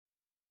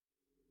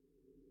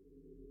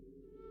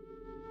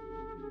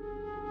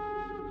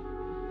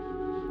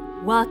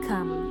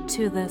Welcome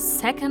to the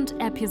second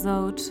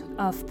episode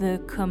of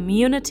the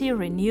Community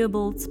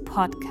Renewables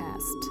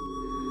podcast.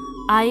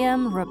 I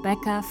am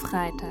Rebecca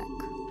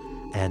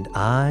Freitag. And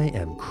I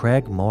am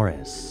Craig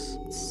Morris.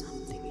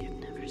 Something you've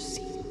never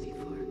seen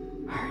before,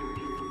 heard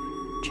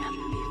before, dreamt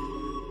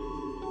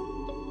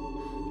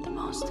before. The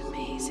most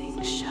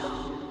amazing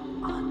show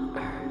on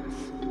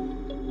earth.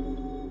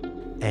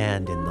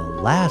 And in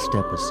the last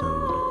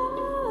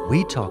episode,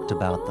 we talked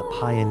about the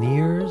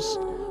pioneers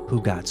who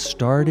got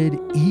started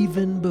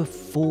even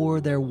before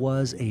there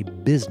was a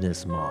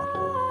business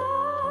model.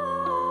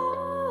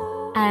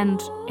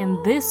 And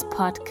in this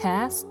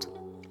podcast,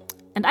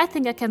 and I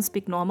think I can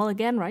speak normal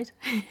again, right?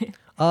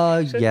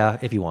 Yeah,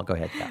 if you want, go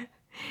ahead. Yeah.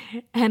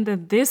 And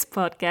in this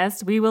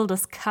podcast, we will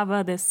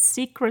discover the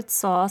secret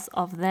sauce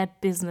of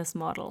that business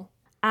model.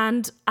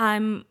 And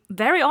I'm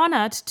very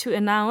honored to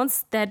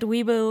announce that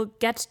we will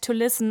get to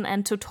listen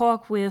and to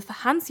talk with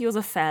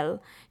Hans-Josef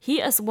Fell. He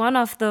is one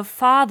of the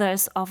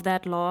fathers of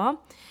that law,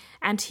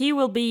 and he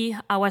will be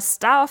our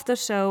star of the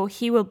show.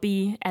 He will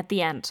be at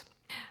the end.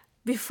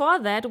 Before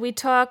that, we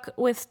talk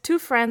with two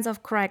friends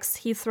of Craig's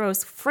he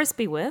throws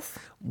frisbee with.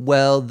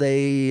 Well,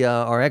 they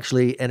are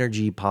actually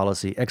energy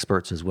policy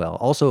experts as well.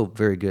 Also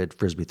very good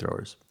frisbee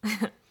throwers.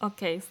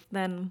 Okay,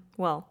 then,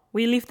 well,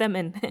 we leave them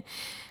in.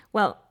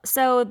 Well,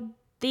 so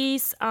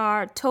these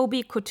are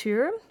Toby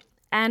Couture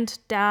and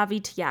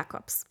David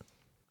Jacobs.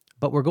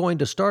 But we're going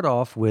to start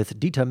off with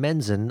Dieter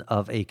Mensen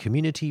of a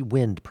community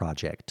wind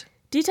project.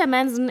 Dieter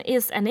Mensen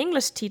is an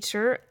English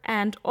teacher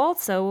and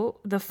also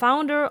the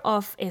founder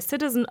of a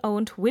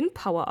citizen-owned wind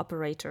power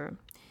operator.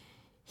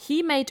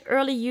 He made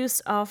early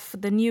use of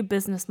the new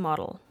business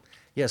model.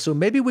 Yeah, so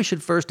maybe we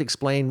should first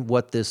explain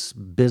what this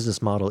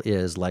business model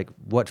is, like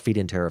what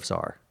feed-in tariffs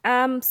are.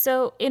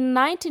 So in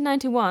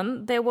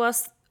 1991, there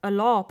was a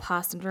law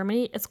passed in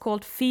Germany. It's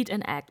called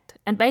Feed-in Act.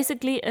 And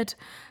basically it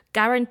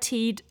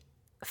guaranteed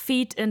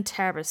feed-in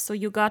tariffs. So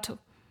you got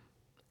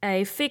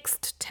a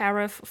fixed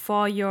tariff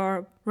for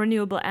your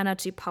renewable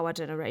energy power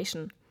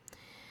generation.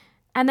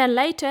 And then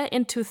later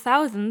in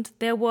 2000,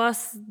 there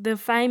was the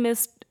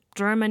famous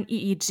German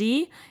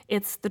EEG.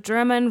 It's the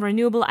German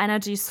Renewable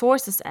Energy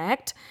Sources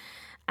Act.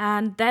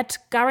 And that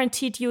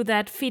guaranteed you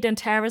that feed-in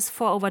tariffs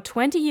for over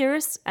 20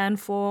 years and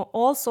for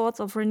all sorts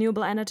of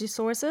renewable energy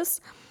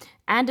sources.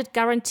 And it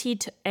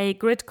guaranteed a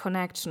grid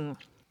connection.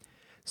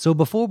 So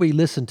before we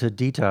listen to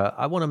Dieter,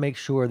 I want to make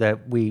sure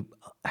that we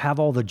have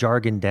all the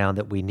jargon down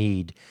that we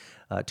need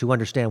to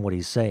understand what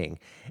he's saying.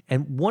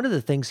 And one of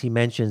the things he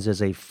mentions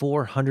is a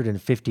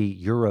 450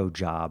 euro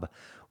job,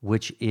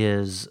 which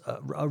is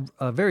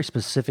a very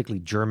specifically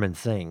German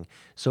thing.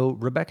 So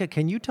Rebecca,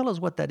 can you tell us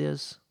what that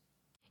is?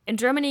 In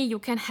Germany, you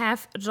can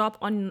have a job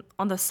on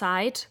the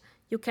side.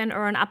 You can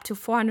earn up to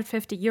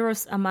 450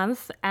 euros a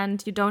month,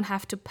 and you don't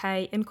have to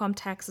pay income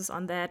taxes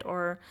on that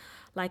or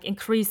like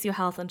increase your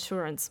health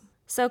insurance.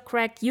 So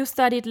Craig, you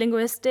studied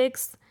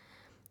linguistics.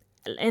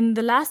 In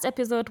the last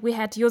episode, we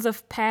had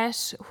Josef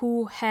Pesch,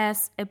 who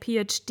has a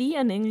PhD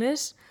in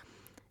English.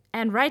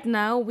 And right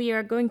now, we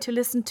are going to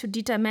listen to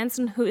Dieter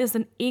Mensen, who is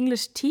an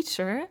English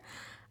teacher.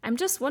 I'm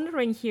just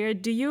wondering here,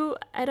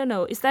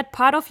 is that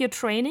part of your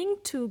training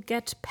to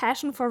get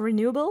passion for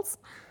renewables?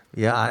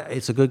 Yeah,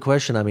 it's a good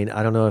question. I mean,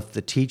 I don't know if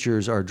the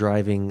teachers are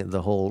driving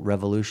the whole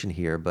revolution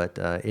here, but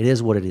it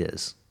is what it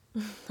is.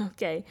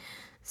 Okay,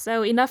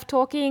 so enough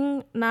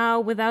talking. Now,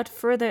 without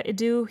further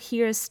ado,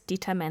 here's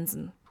Dieter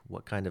Mensen.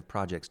 What kind of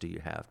projects do you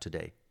have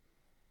today?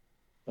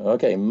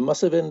 Okay,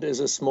 Massewind is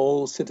a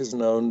small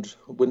citizen-owned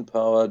wind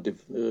power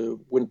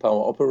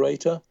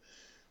operator.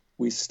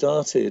 We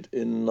started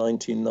in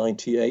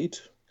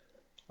 1998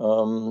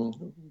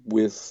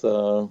 with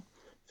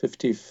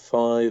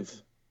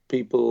 55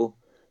 people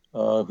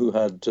who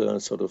had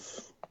sort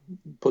of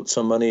put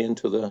some money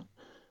into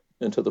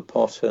the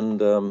pot,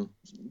 and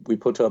we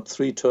put up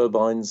 3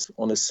 turbines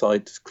on a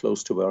site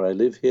close to where I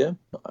live here.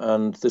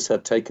 And this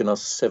had taken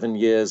us 7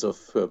 years of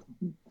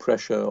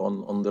pressure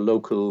on the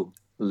local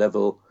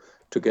level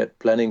to get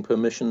planning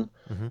permission.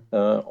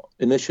 Mm-hmm.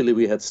 Initially,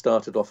 we had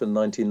started off in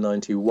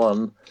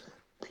 1991,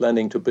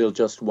 planning to build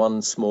just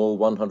one small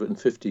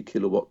 150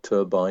 kilowatt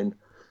turbine,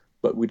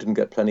 but we didn't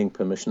get planning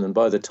permission. And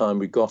by the time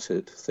we got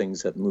it,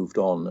 things had moved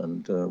on,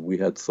 and we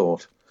had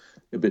thought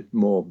a bit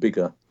more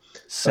bigger.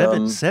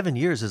 7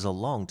 years is a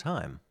long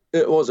time.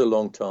 It was a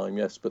long time,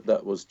 yes, but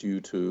that was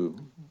due to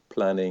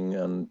planning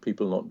and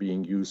people not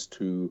being used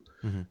to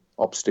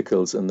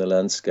obstacles in the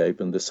landscape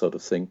and this sort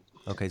of thing.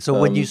 Okay, so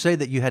when you say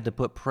that you had to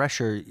put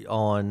pressure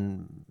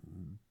on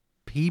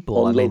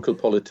people... local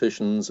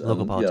politicians.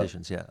 Local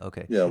politicians, yeah,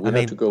 okay. Yeah, we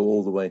had to go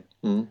all the way,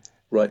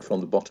 right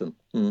from the bottom.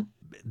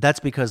 That's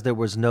because there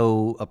was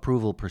no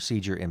approval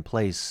procedure in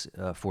place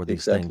for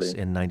these things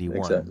in 91.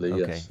 Exactly,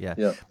 okay, yes.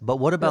 Yeah. But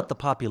what about the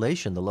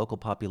population, the local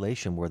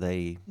population? Were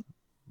they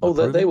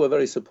they were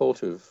very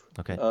supportive.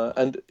 Okay.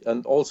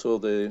 And also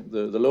the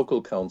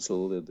local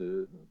council,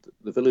 the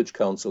village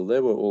council, they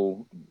were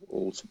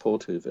all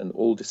supportive, and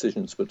all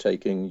decisions were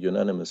taken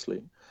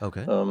unanimously.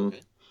 Okay.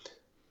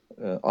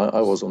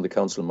 I was on the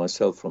council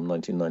myself from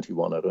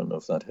 1991. I don't know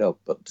if that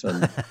helped, but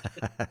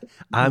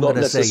I'm not going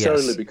to say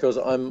necessarily yes. because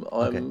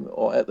Okay.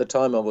 or at the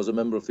time I was a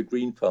member of the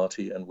Green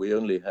Party, and we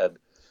only had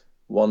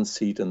one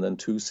seat and then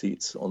two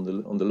seats on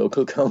the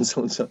local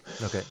council. So,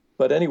 Okay.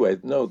 but anyway,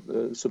 no,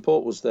 the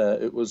support was there.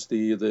 It was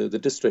the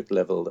district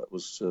level that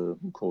was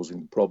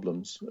causing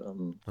problems.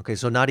 Okay.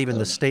 So not even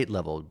the state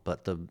level,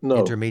 but the No,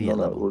 intermediate it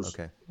level. was.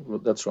 Okay. Well,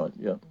 that's right.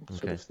 Yeah,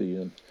 sort Okay. of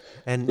the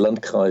And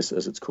Landkreis,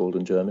 as it's called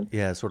in German.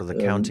 yeah, sort of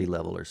the county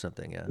level or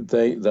something. Yeah.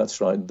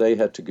 That's right. They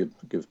had to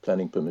give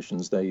planning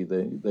permissions. They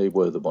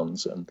were the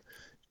ones, and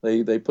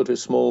they put a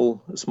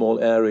small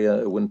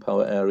area, a wind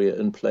power area,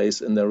 in place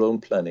in their own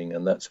planning,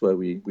 and that's where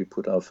we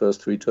put our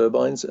first three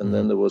turbines, and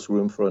then there was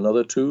room for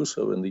another two.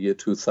 So in the year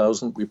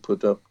 2000, we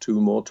put up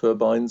two more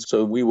turbines.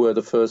 So we were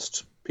the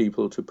first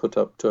people to put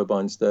up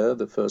turbines there,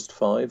 the first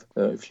five.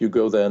 If you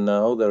go there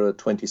now, there are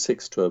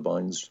 26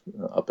 turbines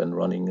up and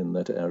running in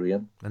that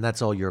area. And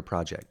that's all your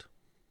project.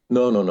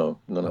 No.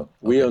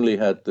 We Okay. only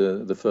had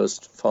the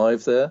first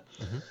five there.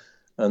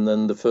 And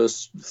then the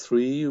first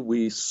three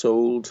we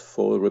sold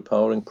for a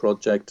repowering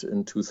project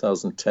in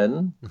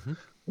 2010.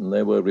 And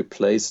they were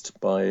replaced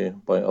by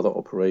other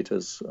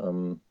operators.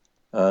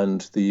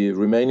 And the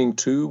remaining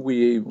two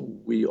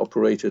we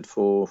operated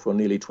for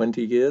nearly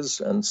 20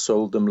 years and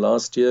sold them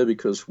last year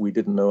because we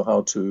didn't know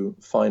how to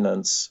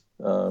finance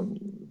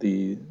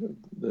the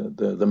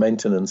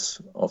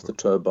maintenance of the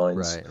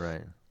turbines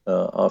Right.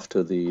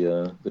 after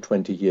the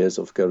 20 years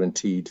of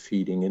guaranteed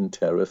feeding in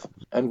tariff.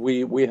 And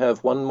we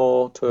have one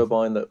more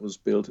turbine that was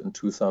built in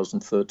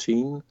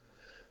 2013,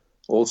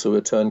 also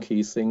a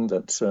turnkey thing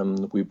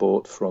that we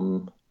bought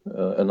from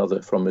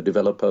a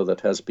developer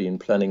that has been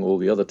planning all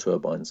the other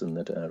turbines in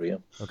that area.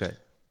 Okay.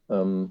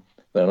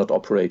 They're not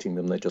operating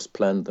them; they just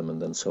planned them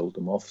and then sold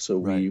them off. So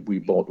Right. we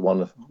bought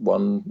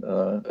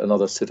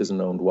another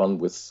citizen-owned one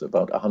with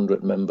about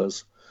 100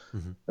 members,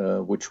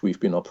 which we've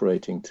been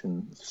operating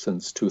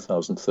since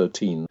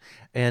 2013.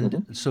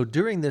 And so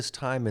during this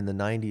time in the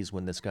 90s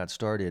when this got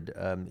started,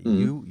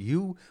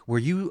 you were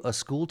you a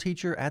school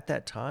teacher at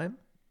that time?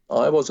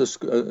 I was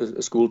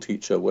a school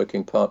teacher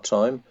working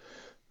part-time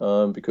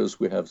because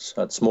we have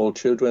had small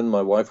children.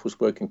 My wife was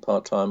working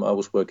part-time, I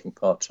was working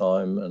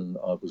part-time, and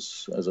I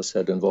was, as I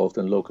said, involved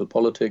in local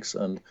politics.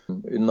 And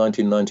in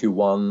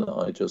 1991,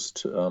 I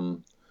just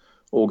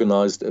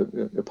organized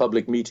a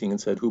public meeting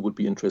and said who would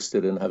be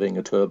interested in having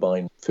a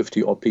turbine.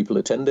 50-odd people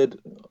attended,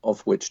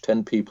 of which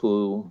 10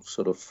 people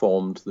sort of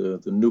formed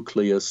the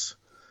nucleus,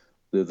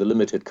 the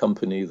limited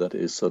company that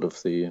is sort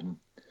of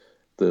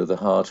the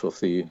heart of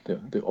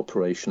the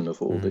operation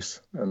of all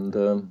this.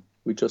 And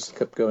we just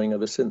kept going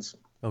ever since.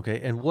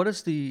 Okay. And what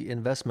does the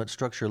investment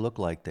structure look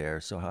like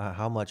there? So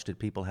how much did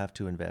people have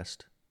to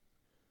invest?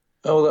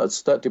 Oh,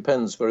 that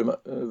depends very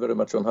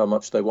much on how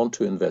much they want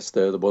to invest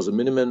there. There was a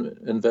minimum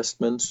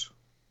investment,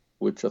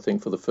 which I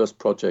think for the first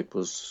project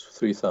was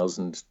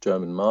 3,000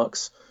 German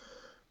marks.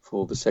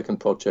 For the second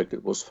project,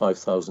 it was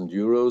 5,000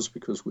 euros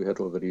because we had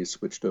already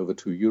switched over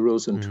to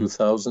euros in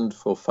 2000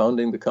 for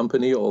founding the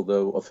company,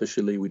 although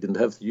officially we didn't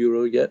have the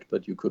euro yet,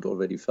 but you could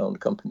already found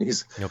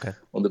companies Okay.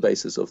 on the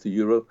basis of the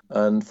euro.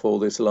 And for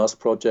this last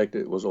project,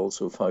 it was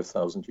also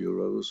 5,000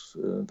 euros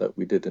that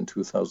we did in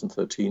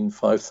 2013,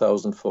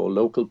 5,000 for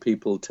local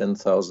people,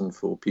 10,000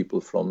 for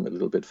people from a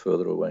little bit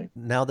further away.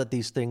 Now that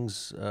these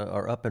things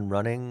are up and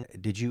running,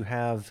 did you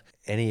have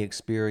any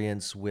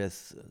experience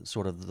with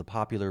sort of the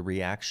popular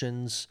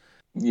reactions?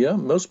 Yeah,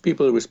 most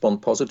people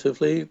respond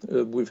positively.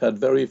 We've had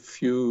very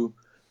few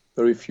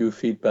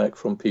feedback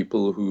from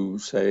people who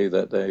say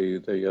that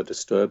they are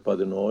disturbed by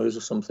the noise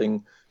or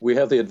something. We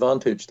have the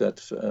advantage that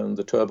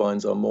the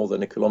turbines are more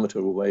than a kilometer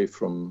away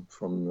from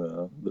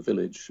the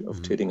village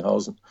of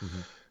Teddinghausen,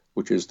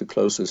 which is the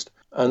closest.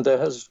 And there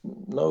has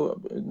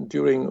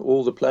during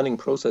all the planning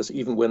process,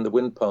 even when the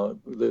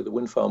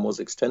wind farm was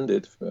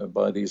extended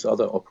by these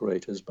other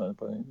operators, by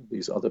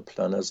these other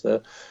planners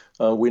there,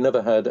 we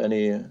never had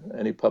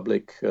any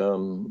public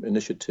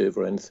initiative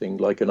or anything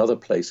like in other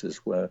places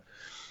where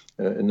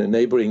in a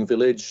neighboring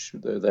village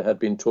there had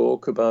been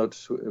talk about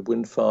a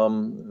wind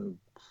farm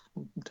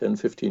 10,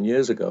 15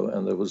 years ago,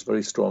 and there was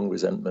very strong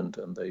resentment,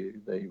 and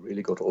they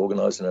really got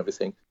organized and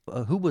everything.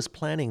 Who was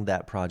planning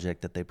that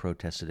project that they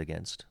protested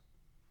against?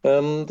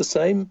 The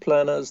same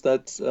planners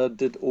that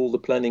did all the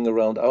planning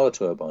around our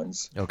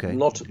turbines. Okay.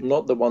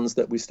 Not the ones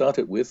that we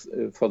started with.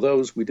 For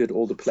those, we did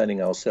all the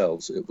planning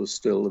ourselves. It was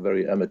still a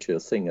very amateur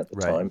thing at the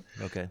Right. time.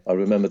 Okay. I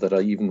remember that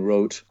I even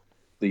wrote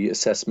the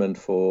assessment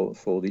for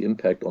the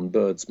impact on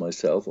birds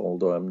myself,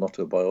 although I'm not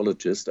a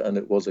biologist, and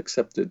it was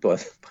accepted by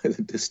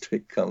the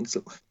district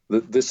council.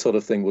 This sort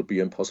of thing would be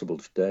impossible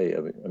today.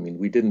 I mean,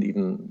 we didn't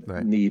even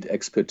Right. need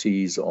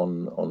expertise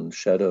on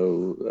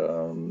shadow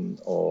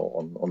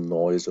or on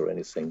noise or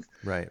anything.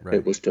 Right.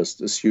 It was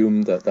just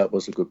assumed that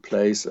was a good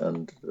place,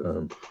 and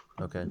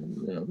Okay.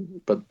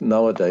 but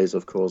nowadays,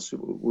 of course,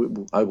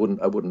 I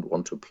wouldn't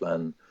want to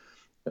plan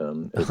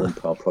a wind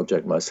power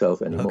project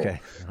myself anymore.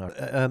 Okay. All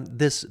right.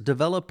 This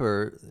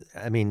developer,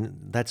 I mean,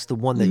 that's the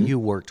one that you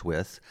worked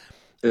with.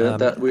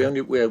 That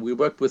we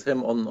worked with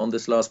him on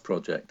this last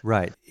project.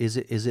 Right. Is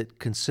it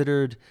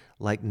considered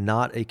like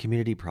not a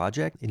community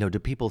project? Do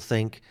people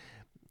think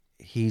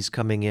he's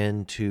coming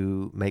in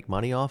to make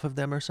money off of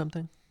them or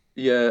something?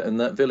 Yeah, in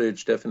that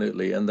village,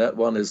 definitely. And that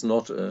one is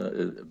not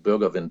a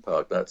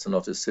Bürgerwindpark. That's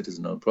not a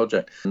citizen-owned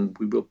project. And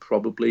we will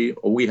probably,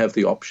 or we have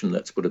the option,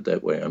 let's put it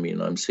that way. I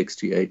mean, I'm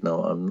 68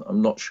 now.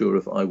 I'm not sure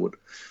if I would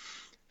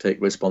take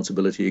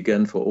responsibility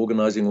again for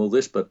organizing all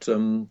this. But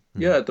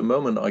yeah, at the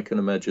moment, I can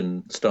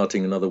imagine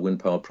starting another wind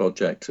power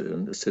project,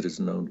 a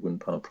citizen-owned wind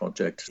power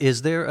project.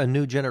 Is there a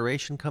new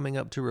generation coming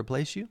up to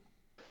replace you?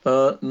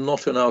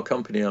 Not in our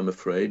company, I'm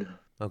afraid.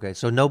 Okay,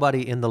 so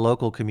nobody in the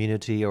local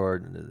community or,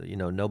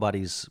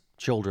 nobody's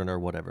children or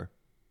whatever?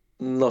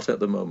 Not at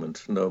the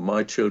moment. No,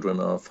 my children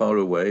are far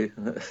away.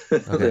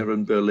 Okay. They're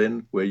in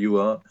Berlin, where you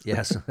are.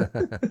 Yes. All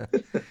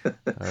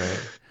right.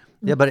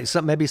 Yeah, but it's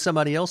maybe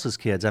somebody else's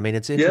kids. I mean,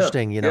 it's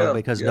interesting,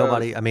 because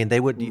nobody, I mean, they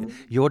would,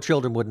 your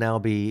children would now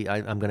be,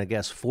 I'm going to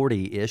guess,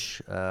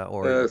 40-ish.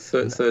 Or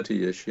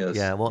 30-ish, yes.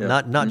 Yeah, well,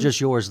 not just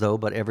yours, though,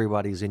 but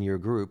everybody's in your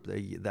group. I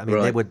mean,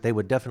 right. they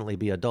would definitely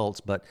be adults,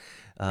 but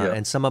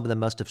and some of them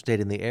must have stayed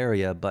in the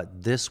area,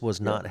 but this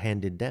was not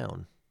handed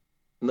down.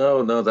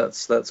 No,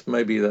 that's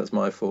my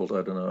fault.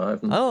 I don't know. I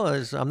haven't.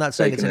 I'm not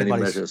saying it's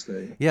anybody's.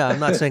 Yeah, I'm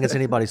not saying it's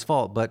anybody's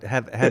fault. But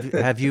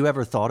have you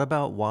ever thought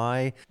about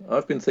why?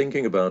 I've been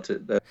thinking about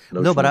it.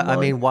 No, but I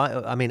mean, why?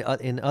 I mean,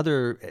 in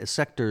other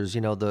sectors,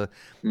 the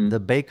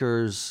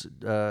bakers'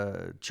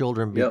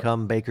 children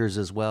become bakers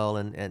as well,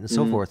 and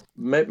so forth.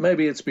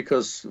 Maybe it's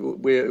because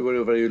we're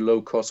a very low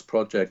cost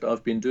project.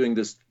 I've been doing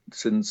this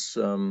since,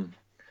 as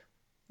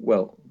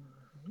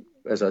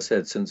I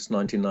said, since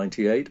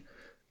 1998.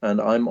 And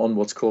I'm on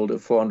what's called a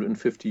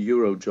 450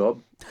 euro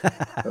job.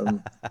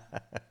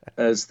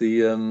 As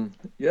the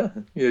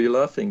you're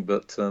laughing,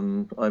 but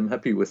I'm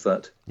happy with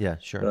that. Yeah,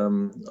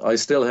 sure. I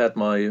still had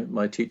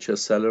my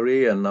teacher's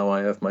salary, and now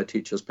I have my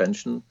teacher's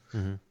pension.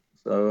 Mm-hmm.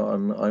 So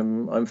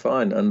I'm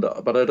fine.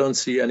 But I don't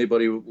see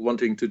anybody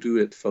wanting to do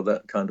it for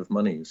that kind of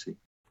money. You see.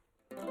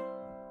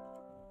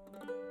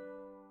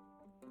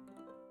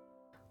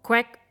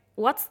 Craig,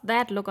 what's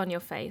that look on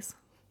your face?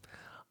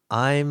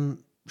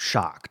 I'm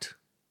shocked.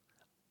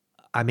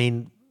 I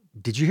mean,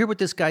 did you hear what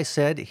this guy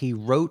said? He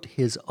wrote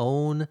his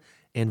own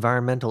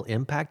environmental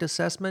impact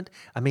assessment.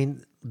 I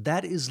mean,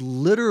 that is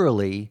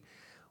literally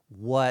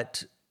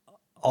what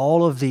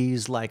all of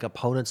these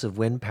opponents of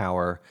wind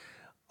power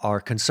are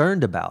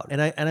concerned about.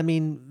 And I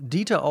mean,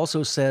 Dieter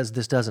also says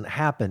this doesn't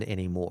happen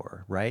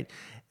anymore, right?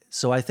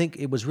 So I think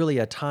it was really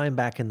a time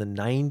back in the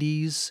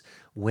 90s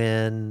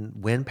when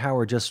wind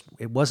power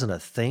it wasn't a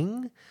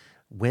thing.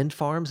 Wind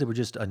farms, they were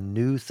just a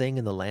new thing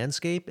in the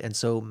landscape. And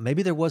so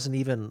maybe there wasn't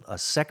even a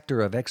sector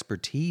of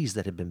expertise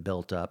that had been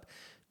built up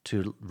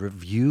to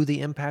review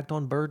the impact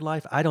on bird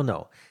life. I don't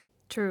know.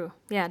 True.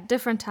 Yeah,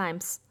 different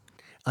times.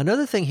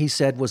 Another thing he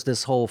said was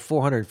this whole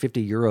 450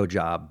 euro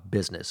job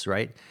business,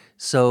 right?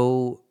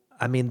 So,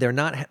 I mean, they're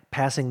not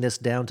passing this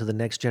down to the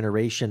next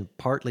generation,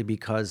 partly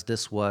because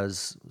this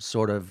was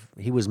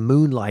he was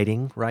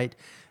moonlighting, right?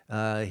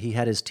 He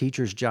had his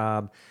teacher's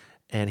job,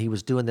 and he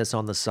was doing this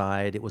on the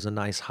side. It was a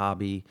nice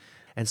hobby.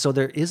 And so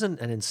there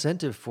isn't an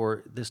incentive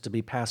for this to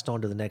be passed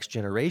on to the next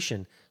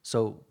generation.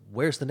 So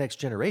where's the next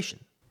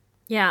generation?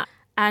 Yeah.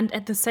 And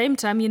at the same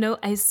time,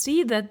 I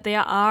see that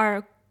there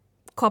are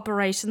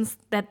corporations,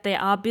 that there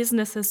are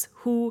businesses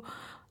who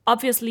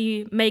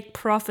obviously make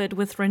profit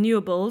with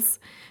renewables.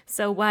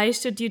 So why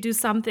should you do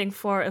something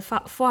for a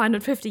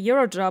 450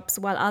 euro jobs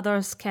while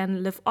others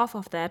can live off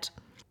of that?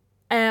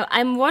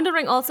 I'm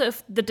wondering also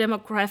if the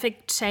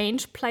demographic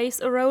change plays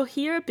a role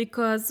here,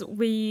 because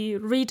we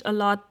read a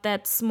lot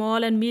that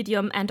small and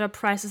medium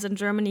enterprises in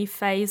Germany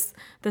face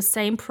the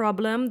same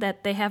problem,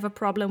 that they have a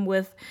problem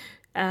with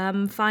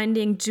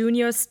finding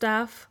junior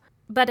staff.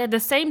 But at the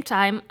same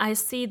time, I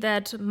see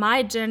that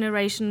my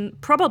generation,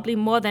 probably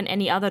more than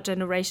any other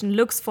generation,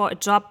 looks for a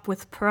job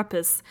with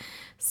purpose.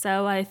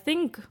 So I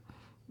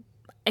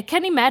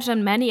can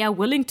imagine many are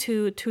willing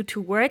to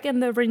work in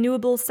the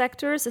renewable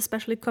sectors,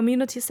 especially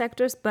community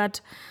sectors, but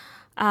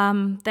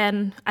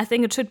then I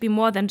think it should be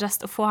more than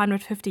just a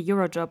 450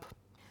 euro job.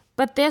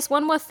 But there's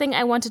one more thing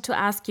I wanted to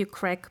ask you,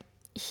 Craig.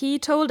 He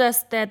told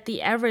us that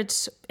the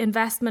average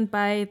investment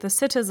by the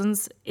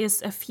citizens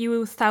is a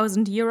few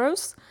thousand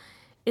euros.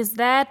 Is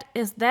that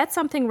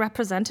something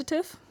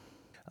representative?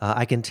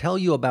 I can tell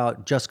you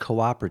about just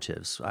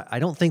cooperatives. I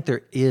don't think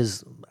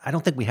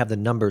we have the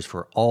numbers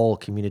for all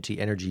community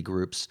energy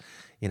groups.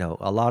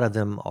 A lot of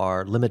them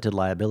are limited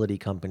liability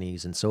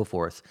companies and so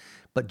forth.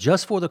 But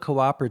just for the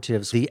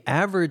cooperatives, the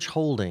average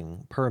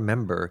holding per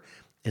member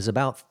is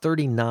about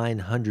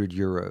 3,900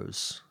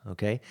 euros,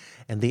 okay?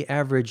 And the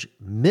average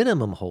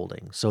minimum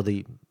holding, so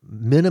the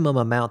minimum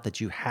amount that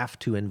you have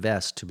to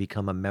invest to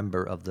become a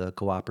member of the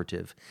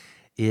cooperative,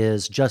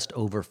 is just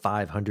over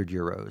 500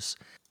 euros.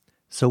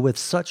 So with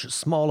such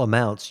small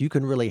amounts, you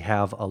can really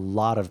have a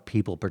lot of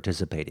people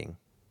participating.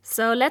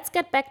 So let's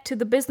get back to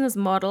the business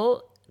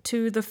model,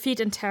 to the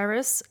feed-in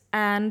terrace,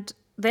 and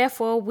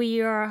therefore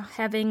we are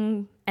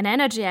having an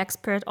energy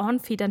expert on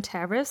feed and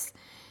tariffs.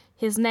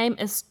 His name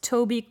is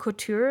Toby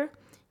Couture.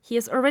 He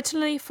is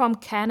originally from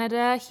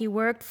Canada. He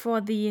worked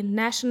for the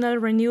National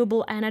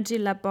Renewable Energy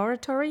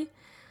Laboratory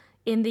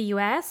in the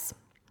US.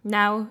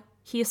 Now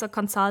he is a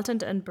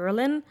consultant in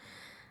Berlin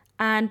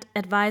and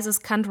advises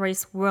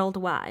countries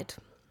worldwide.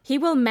 He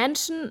will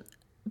mention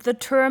the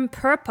term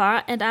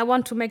PURPA, and I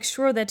want to make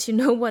sure that you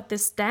know what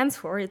this stands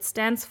for. It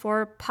stands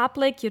for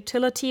Public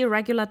Utility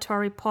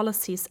Regulatory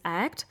Policies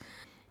Act.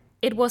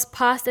 It was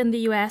passed in the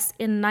US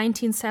in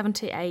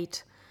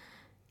 1978.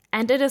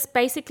 And it is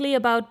basically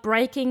about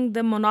breaking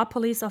the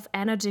monopolies of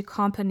energy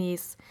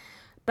companies.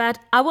 But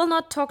I will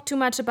not talk too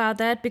much about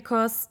that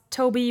because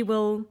Toby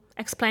will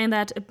explain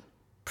that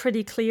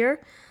pretty clear.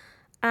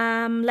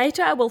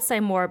 Later, I will say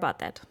more about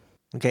that.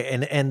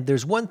 Okay, and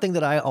there's one thing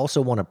that I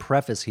also want to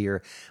preface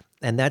here,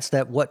 and that's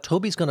that what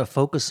Toby's going to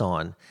focus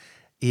on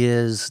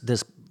is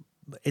this.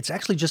 It's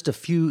actually just a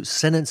few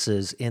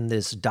sentences in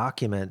this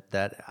document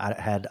that I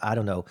had,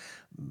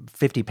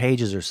 50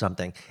 pages or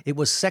something. It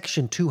was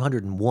section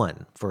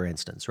 201, for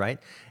instance, right?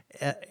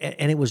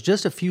 And it was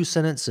just a few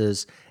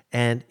sentences,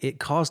 and it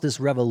caused this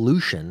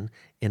revolution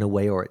in a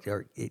way, or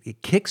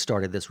it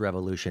kickstarted this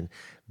revolution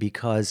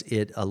because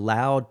it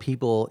allowed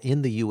people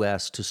in the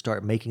U.S. to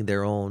start making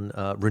their own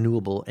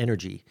renewable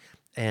energy.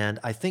 And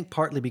I think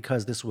partly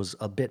because this was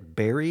a bit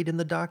buried in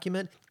the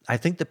document, I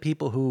think the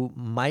people who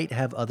might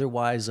have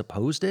otherwise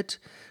opposed it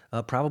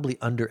probably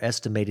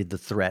underestimated the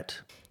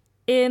threat.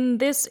 In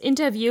this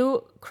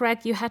interview, Craig,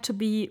 you had to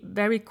be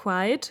very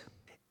quiet.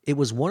 It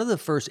was one of the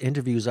first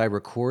interviews I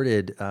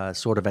recorded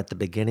sort of at the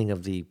beginning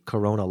of the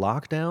Corona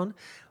lockdown.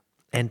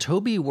 And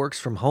Toby works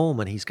from home,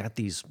 and he's got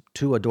these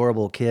two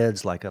adorable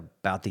kids, like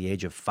about the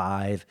age of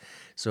 5.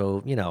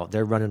 So,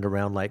 they're running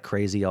around like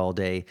crazy all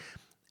day.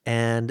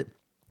 And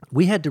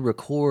we had to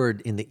record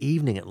in the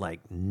evening at like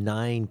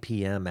 9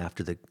 p.m.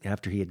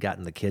 after he had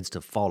gotten the kids to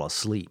fall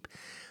asleep.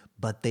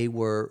 But they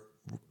were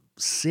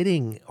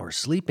sitting or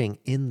sleeping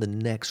in the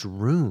next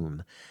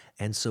room.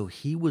 And so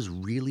he was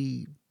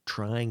really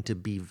trying to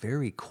be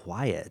very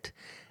quiet.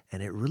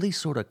 And it really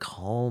sort of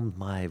calmed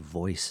my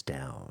voice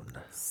down.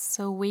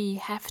 So we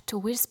have to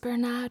whisper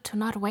now to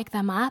not wake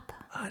them up?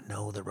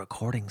 No, the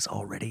recording's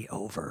already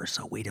over,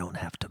 so we don't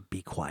have to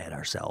be quiet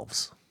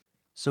ourselves.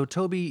 So,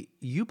 Toby,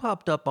 you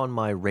popped up on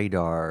my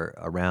radar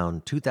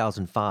around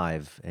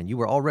 2005, and you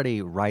were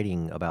already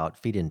writing about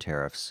feed-in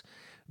tariffs.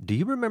 Do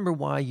you remember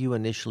why you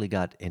initially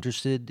got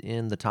interested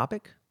in the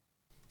topic?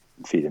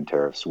 Feed-in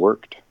tariffs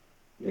worked.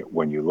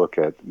 When you look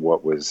at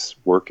what was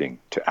working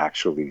to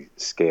actually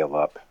scale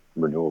up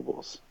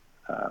renewables,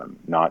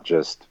 not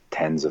just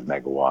tens of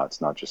megawatts,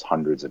 not just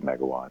hundreds of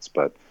megawatts,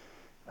 but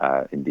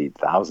indeed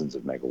thousands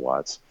of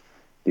megawatts,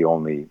 the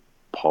only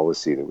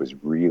policy that was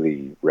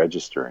really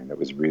registering, that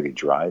was really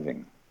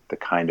driving the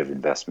kind of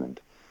investment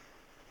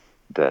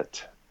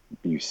that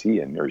you see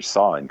or you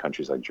saw in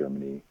countries like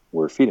Germany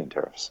were feed-in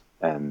tariffs.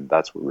 And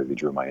that's what really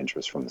drew my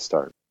interest from the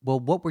start. Well,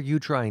 what were you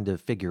trying to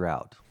figure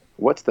out?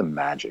 What's the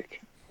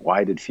magic?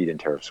 Why did feed-in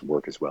tariffs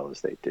work as well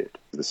as they did?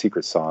 The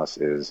secret sauce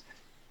is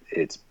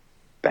it's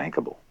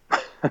bankable.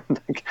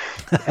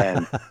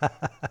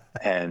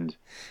 and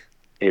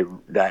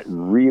that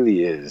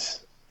really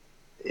is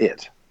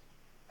it.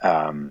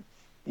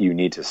 You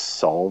need to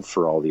solve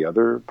for all the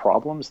other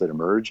problems that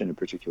emerge in a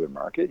particular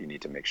market. You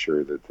need to make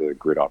sure that the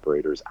grid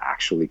operator is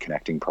actually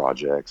connecting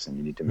projects, and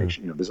you need to make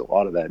sure, there's a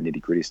lot of that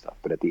nitty-gritty stuff.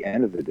 But at the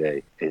end of the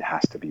day, it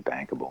has to be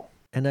bankable.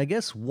 And I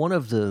guess one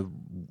of the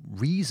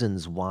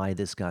reasons why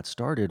this got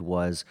started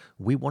was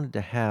we wanted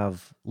to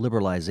have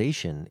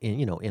liberalization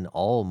in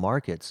all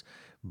markets,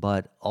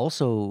 but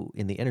also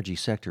in the energy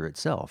sector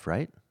itself,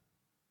 right?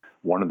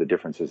 One of the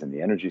differences in the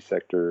energy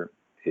sector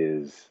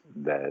is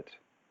that,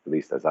 at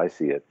least as I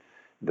see it,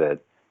 that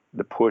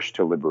the push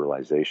to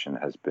liberalization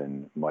has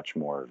been much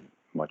more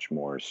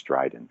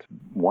strident.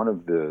 One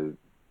of the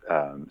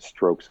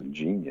strokes of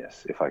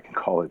genius, if I can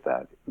call it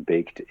that,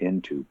 baked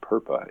into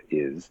PURPA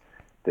is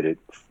that it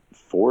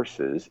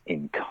forces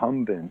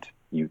incumbent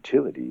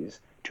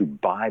utilities to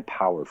buy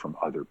power from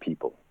other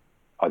people,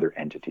 other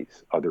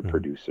entities, other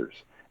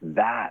producers.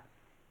 That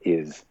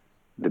is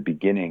the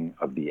beginning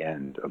of the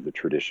end of the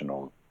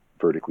traditional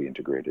vertically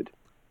integrated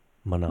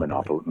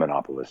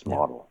monopolist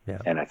model. Yeah.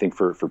 And I think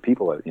for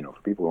people,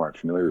 for people who aren't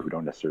familiar, who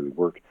don't necessarily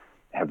work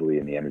heavily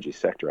in the energy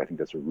sector, I think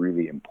that's a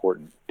really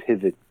important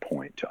pivot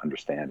point to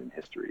understand in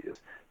history, is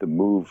the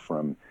move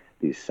from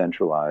these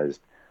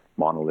centralized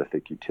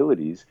monolithic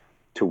utilities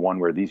to one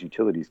where these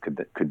utilities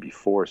could be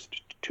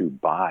forced to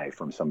buy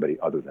from somebody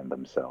other than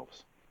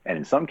themselves. And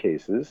in some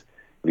cases,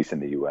 at least in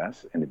the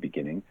US, in the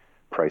beginning,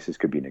 prices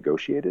could be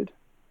negotiated,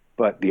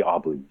 but the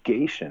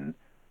obligation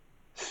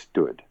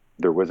stood.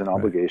 There was an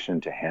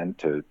obligation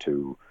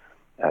to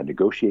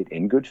negotiate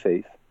in good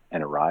faith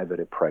and arrive at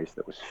a price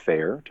that was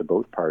fair to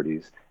both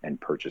parties and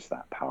purchase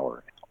that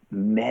power.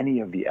 Many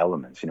of the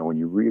elements, when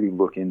you really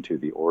look into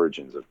the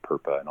origins of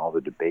PURPA and all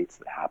the debates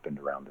that happened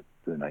around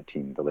the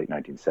late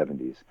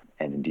 1970s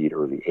and indeed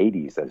early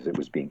 80s, as it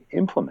was being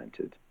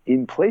implemented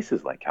in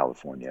places like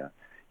California,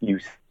 you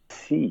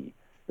see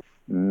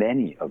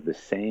many of the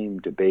same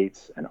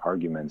debates and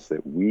arguments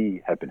that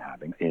we have been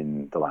having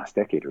in the last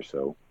decade or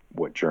so,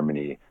 what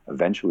Germany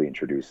eventually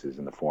introduces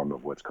in the form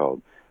of what's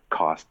called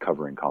cost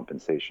covering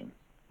compensation.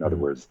 In other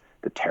words,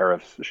 the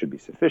tariffs should be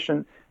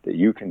sufficient that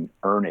you can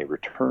earn a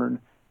return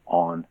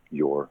on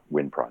your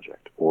wind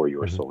project or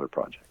your solar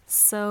project.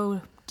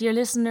 So, dear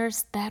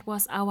listeners, that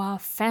was our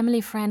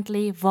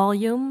family-friendly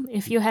volume.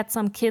 If you had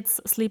some kids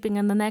sleeping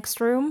in the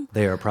next room.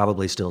 They are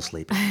probably still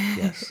sleeping,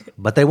 yes.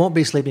 But they won't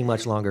be sleeping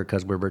much longer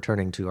because we're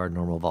returning to our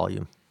normal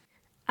volume.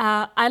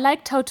 I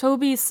liked how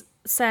Toby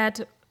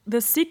said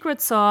the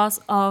secret sauce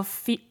of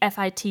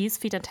FITs,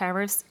 feed-in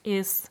tariffs,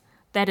 is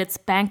that it's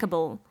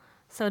bankable.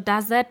 So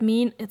does that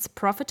mean it's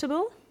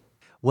profitable?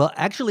 Well,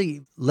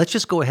 actually, let's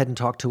just go ahead and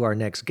talk to our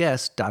next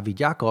guest, David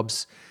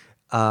Jacobs,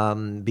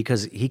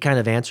 because he kind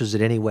of answers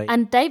it anyway.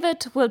 And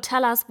David will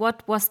tell us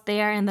what was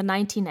there in the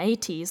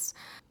 1980s.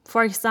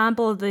 For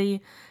example, the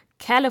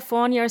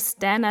California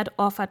Standard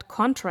Offered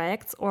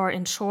Contracts, or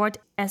in short,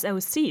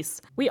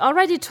 SOCs. We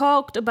already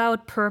talked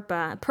about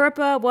PURPA.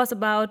 PURPA was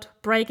about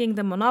breaking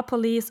the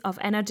monopolies of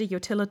energy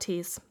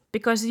utilities,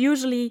 because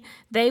usually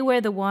they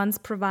were the ones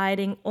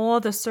providing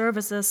all the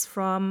services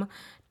from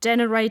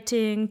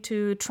generating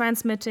to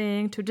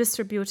transmitting to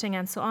distributing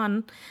and so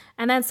on.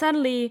 And then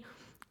suddenly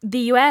the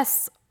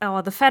US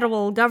or the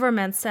federal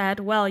government said,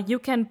 well, you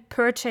can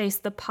purchase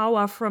the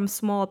power from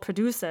small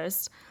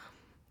producers,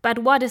 but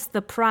what is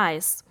the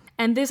price?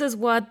 And this is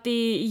what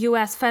the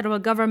US federal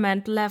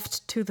government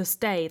left to the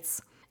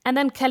states. And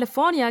then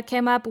California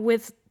came up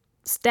with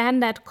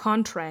standard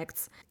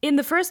contracts. In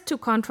the first two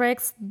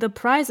contracts, the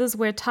prices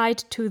were tied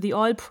to the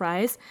oil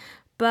price,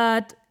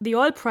 but the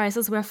oil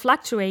prices were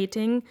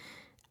fluctuating.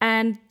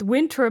 And the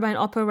wind turbine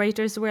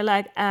operators were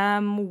like,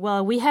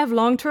 well, we have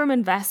long-term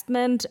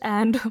investment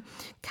and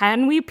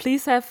can we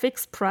please have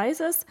fixed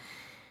prices?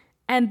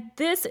 And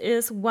this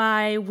is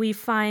why we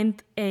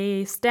find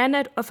a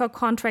standard offer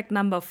contract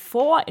number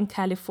 4 in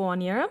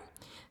California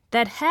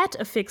that had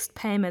a fixed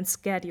payment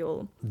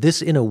schedule.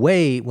 This, in a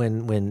way,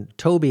 when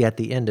Toby, at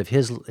the end of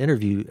his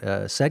interview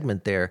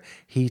segment there,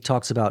 he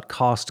talks about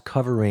cost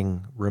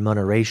covering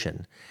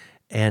remuneration.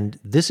 And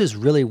this is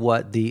really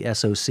what the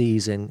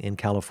SOCs in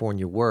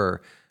California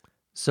were.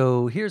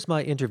 So here's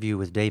my interview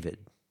with David.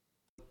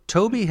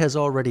 Toby has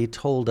already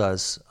told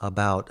us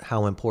about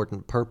how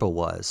important PURPA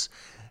was.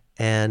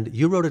 And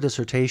you wrote a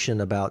dissertation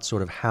about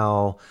sort of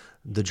how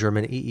the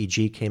German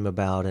EEG came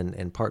about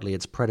and partly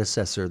its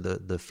predecessor,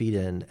 the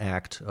Feed-in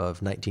Act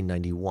of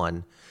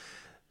 1991.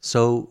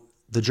 So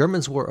the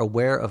Germans were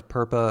aware of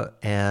PURPA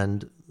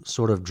and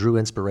sort of drew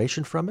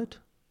inspiration from it?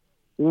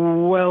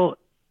 Well,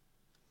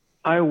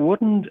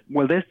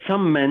 there's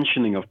some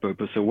mentioning of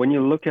PURPA. So when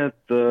you look at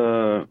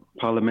the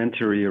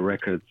parliamentary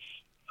records,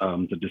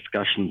 the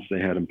discussions they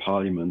had in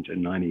Parliament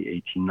in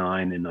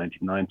 1989 and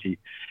 1990,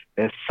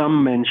 there's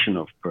some mention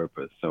of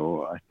PURPA.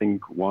 So I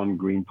think one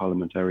Green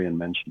parliamentarian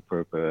mentioned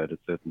PURPA at a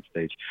certain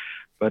stage.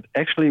 But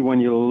actually,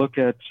 when you look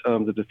at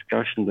the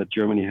discussion that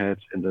Germany had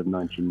in the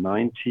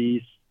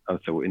 1990s,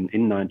 so in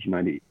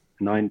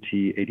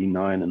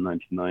 1989 and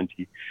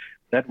 1990,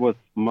 that was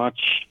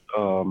much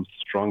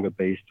stronger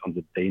based on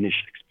the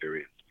Danish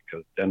experience,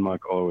 because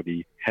Denmark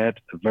already had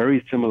a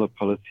very similar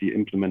policy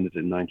implemented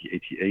in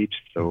 1988,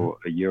 so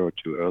a year or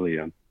two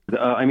earlier.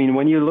 I mean,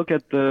 when you look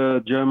at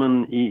the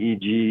German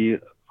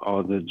EEG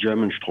or the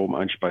German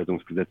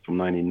Stromeinspeisungsgesetz from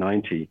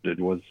 1990, it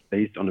was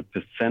based on a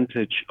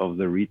percentage of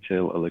the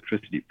retail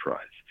electricity price.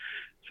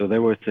 So they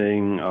were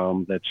saying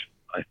that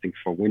I think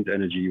for wind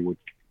energy you would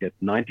get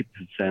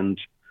 90%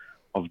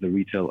 of the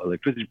retail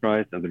electricity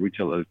price, and the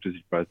retail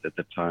electricity price at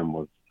that time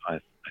was, I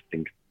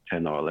think,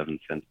 10 or 11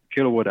 cents per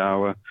kilowatt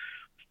hour,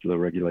 still a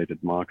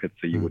regulated market,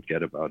 so you would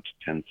get about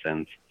 10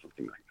 cents,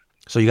 something like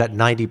that. So you got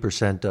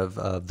 90%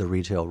 of the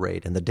retail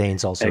rate, and the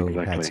Danes also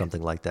had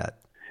something like that.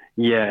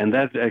 Yeah, and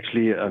that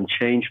actually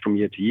changed from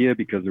year to year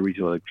because the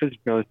retail electricity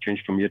price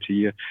changed from year to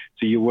year.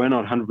 So you were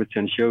not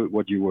 100% sure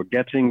what you were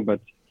getting, but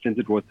since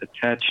it was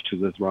attached to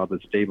this rather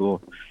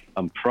stable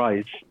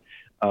price,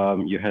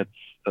 you had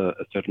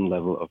a certain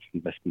level of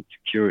investment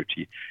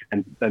security.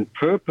 And then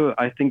PURPA,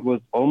 I think,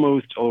 was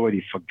almost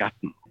already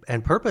forgotten.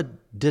 And PURPA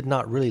did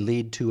not really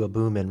lead to a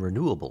boom in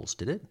renewables,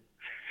 did it?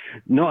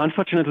 No,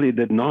 unfortunately, it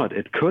did not.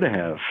 It could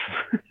have.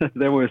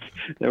 There were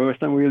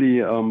some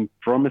really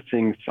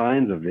promising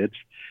signs of it.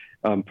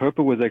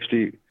 PURPA was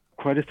actually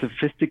quite a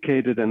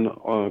sophisticated and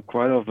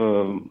quite of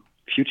a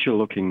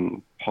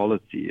future-looking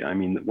policy. I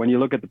mean, when you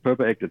look at the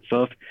PURPA Act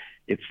itself,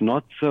 it's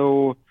not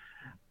so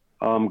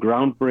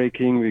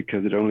groundbreaking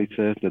because it only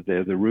says that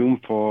there's a room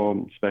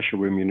for special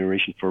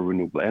remuneration for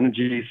renewable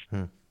energies.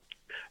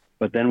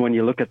 But then when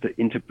you look at the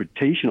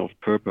interpretation of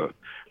PURPA,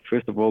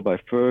 first of all by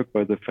FERC,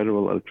 by the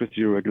Federal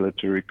Electricity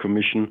Regulatory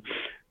Commission,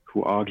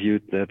 who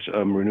argued that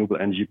renewable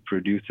energy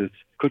producers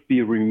could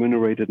be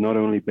remunerated not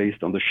only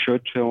based on the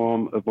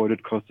short-term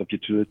avoided cost of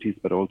utilities,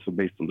 but also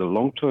based on the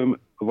long-term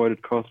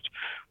avoided cost,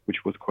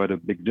 which was quite a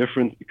big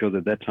difference because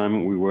at that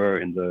time we were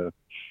in the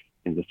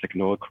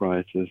second oil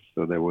crisis,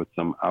 so there was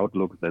some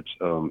outlook that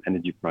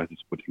energy prices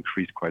would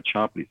increase quite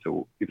sharply.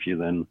 So if you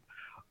then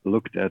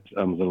looked at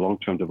the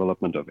long-term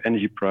development of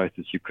energy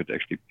prices, you could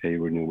actually pay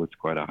renewables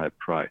quite a high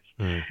price.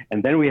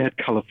 And then we had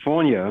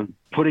California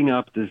putting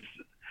up this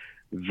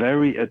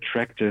very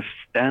attractive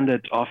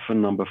standard offer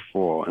number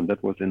 4, and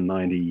that was in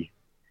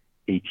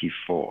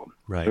 1984.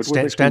 Right,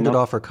 So standard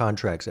offer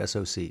contracts,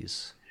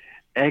 SOCs.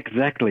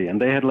 Exactly,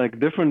 and they had like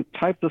different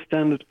types of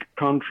standard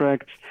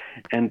contracts,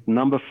 and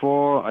number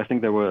 4, I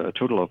think there were a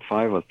total of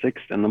 5 or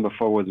 6, and number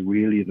 4 was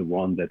really the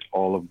one that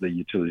all of the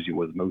utility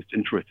was most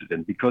interested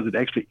in because it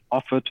actually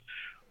offered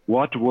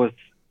what was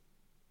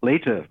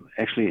later,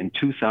 actually in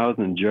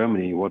 2000 in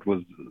Germany, what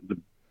was the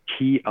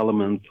key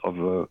elements of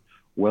a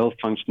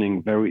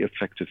well-functioning, very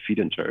effective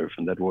feed-in tariff,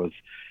 and that was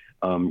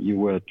you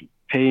were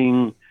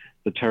paying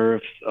the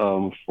tariffs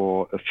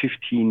for a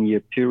 15-year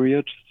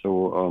period,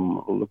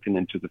 so looking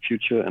into the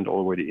future and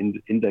already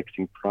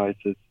indexing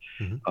prices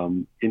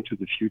into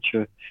the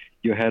future.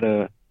 You had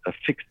a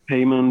fixed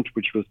payment,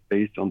 which was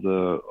based on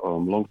the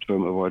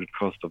long-term avoided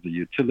cost of the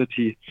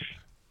utility.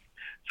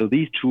 So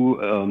these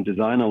two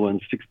design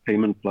elements, fixed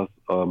payment plus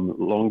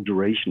long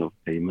duration of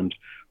payment,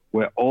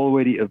 were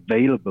already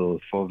available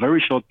for a very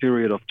short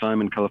period of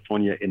time in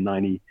California in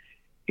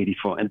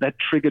 1984. And that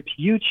triggered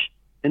huge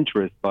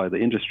interest by the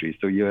industry.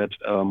 So you had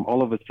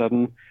all of a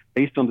sudden,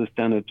 based on the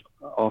standard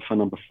offer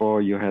number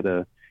 4, you had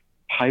a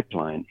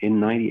pipeline in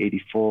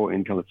 1984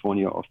 in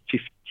California of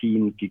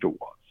 15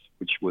 gigawatts,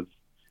 which was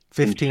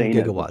 15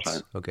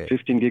 gigawatts. Okay.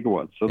 15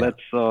 gigawatts. So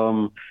that's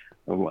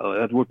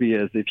that would be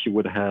as if you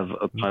would have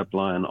a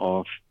pipeline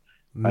of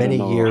many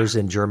years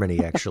in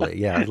Germany, actually.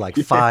 Yeah, like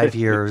 5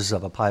 years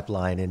of a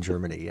pipeline in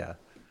Germany. Yeah.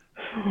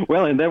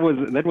 Well, and that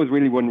was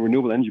really when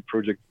renewable energy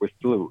projects were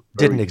still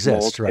didn't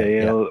exist, small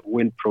scale.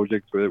 Wind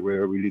projects were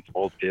really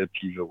small scale.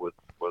 PV was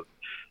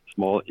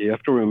small. You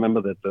have to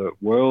remember that the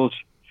world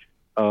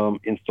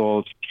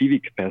installed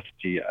PV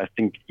capacity, I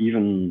think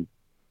even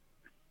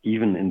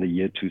in the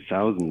year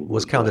 2000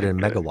 was counted in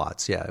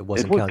megawatts. Yeah, it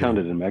wasn't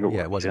counted in megawatts.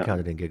 Yeah, it wasn't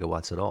counted in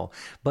gigawatts at all.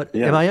 But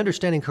am I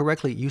understanding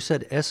correctly? You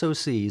said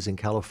SOCs in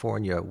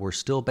California were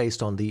still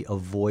based on the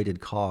avoided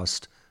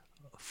cost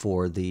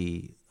for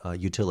the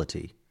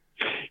utility.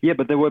 Yeah,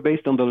 but they were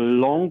based on the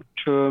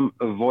long-term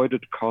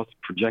avoided cost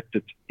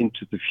projected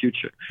into the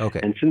future. Okay.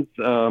 And since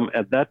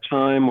at that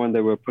time, when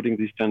they were putting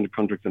these standard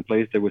contracts in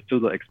place, there was still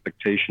the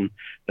expectation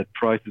that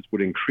prices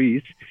would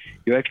increase.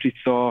 You actually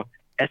saw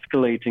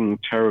escalating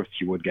tariffs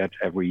you would get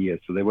every year.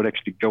 So they would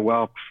actually go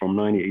up from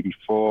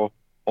 1984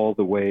 all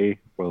the way,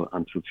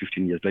 until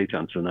 15 years later,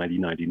 until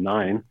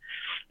 1999.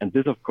 And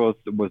this, of course,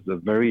 was a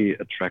very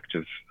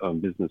attractive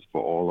business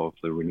for all of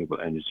the renewable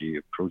energy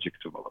project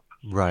developers.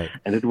 Right.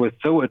 And it was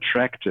so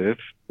attractive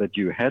that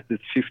you had this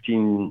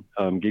 15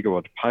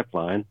 gigawatt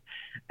pipeline.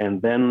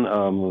 And then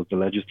the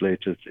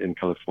legislators in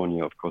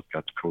California, of course,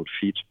 got cold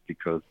feet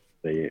because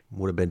they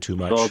would have been too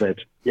much. Saw that,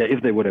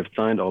 if they would have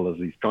signed all of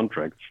these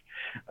contracts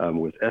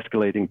with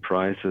escalating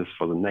prices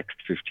for the next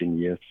 15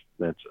 years,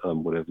 that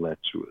would have led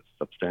to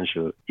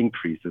substantial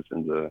increases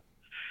in the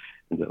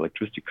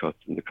electricity costs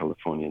in the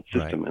Californian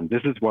system. Right. And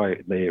this is why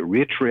they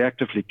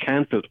retroactively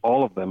canceled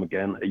all of them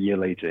again a year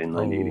later in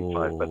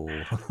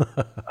 1985.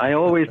 But I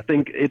always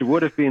think it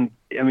would have been,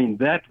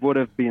 that would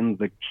have been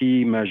the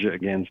key measure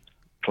against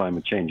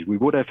climate change. We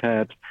would have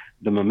had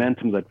the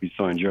momentum that we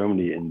saw in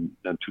Germany in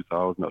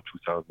 2000 or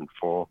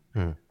 2004,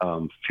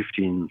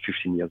 15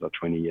 years or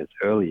 20 years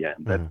earlier.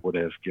 And that would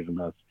have given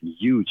us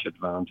huge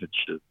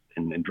advantages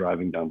in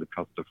driving down the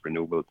cost of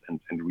renewables and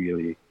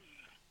really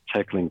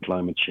tackling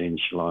climate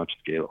change large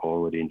scale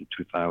already in the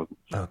 2000s.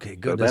 Okay,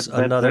 good. So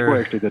that were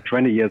actually the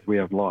 20 years we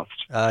have lost.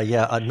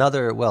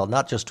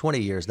 Not just 20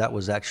 years, that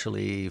was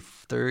actually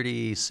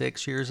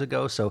 36 years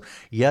ago. So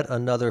yet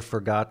another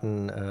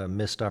forgotten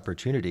missed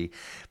opportunity.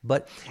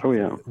 But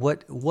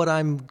what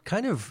I'm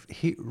kind of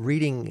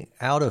reading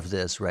out of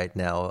this right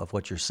now, of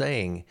what you're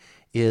saying,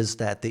 is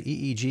that the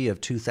EEG of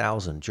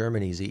 2000,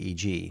 Germany's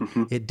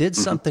EEG, it did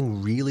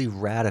something really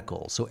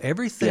radical. So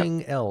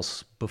everything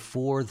else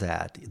before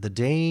that, the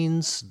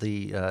Danes,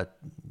 the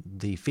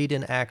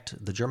Feed-in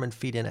Act, the German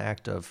Feed-in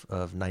Act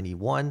of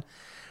 91,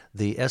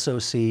 the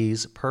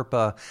SOCs,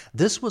 PURPA,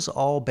 this was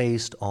all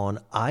based on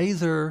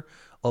either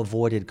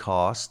avoided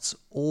costs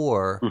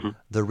or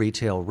the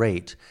retail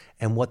rate.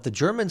 And what the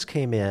Germans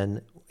came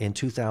in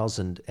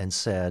 2000 and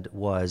said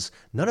was,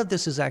 none of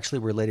this is actually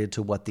related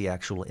to what the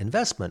actual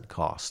investment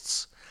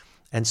costs.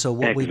 And so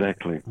what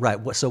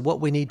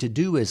we need to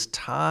do is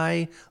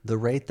tie the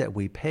rate that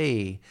we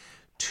pay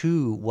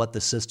to what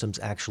the systems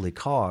actually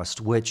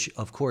cost, which,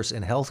 of course,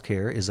 in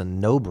healthcare is a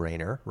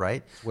no-brainer,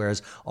 right?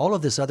 Whereas all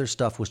of this other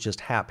stuff was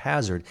just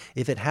haphazard.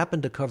 If it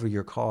happened to cover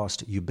your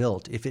cost, you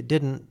built. If it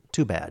didn't,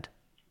 too bad.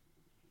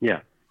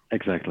 Yeah,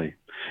 exactly.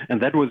 And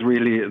that was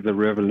really the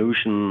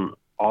revolution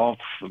of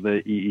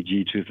the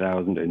EEG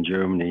 2000 in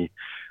Germany,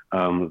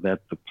 that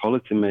the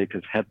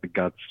policymakers had the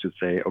guts to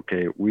say,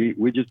 okay,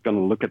 we're just going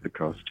to look at the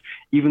cost,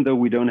 even though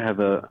we don't have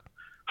a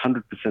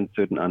 100%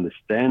 certain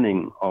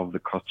understanding of the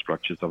cost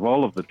structures of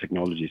all of the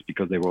technologies,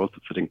 because they were also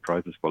setting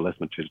prices for less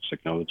mature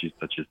technologies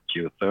such as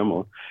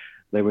geothermal.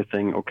 They were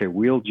saying, okay,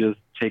 we'll just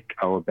take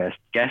our best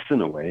guess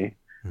in a way,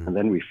 and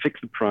then we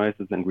fix the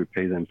prices and we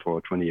pay them for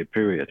a 20-year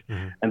period.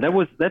 And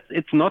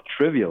it's not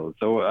trivial.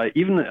 So I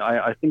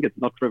think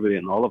it's not trivial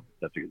in all of the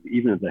settings,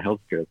 even in the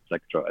healthcare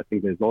sector. I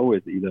think there's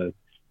always either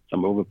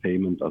some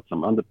overpayment or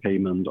some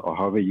underpayment, or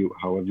however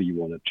you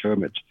want to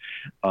term it.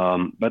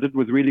 But it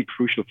was really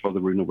crucial for the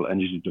renewable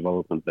energy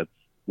development that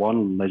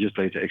one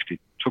legislator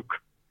actually took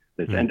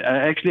this. And I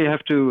actually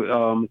have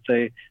to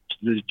say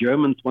the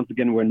Germans, once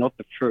again, were not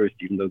the first,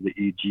 even though the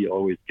EEG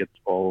always gets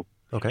all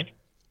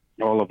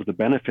of the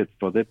benefits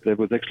for that. There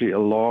was actually a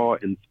law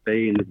in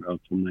Spain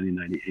from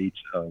 1998,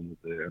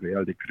 the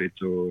Real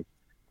Decreto,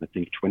 I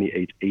think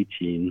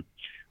 2818,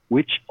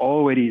 which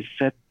already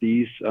set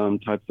these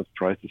types of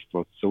prices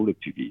for solar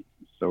PV.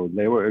 So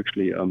they were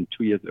actually 2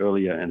 years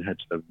earlier and had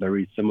a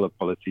very similar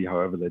policy.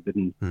 However, they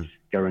didn't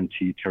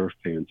guarantee tariff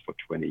payments for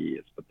 20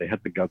 years, but they had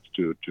the guts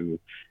to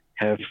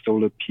have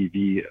solar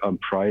PV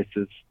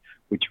prices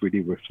which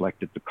really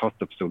reflected the cost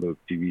of solar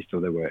PV. So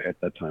they were at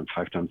that time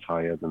 5 times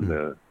higher than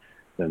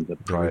the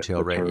price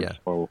retail rate,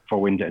 for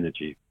wind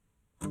energy.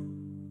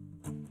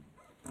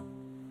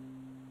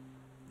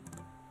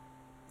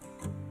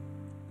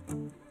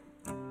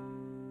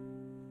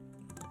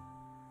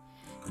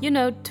 You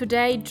know,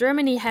 today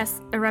Germany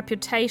has a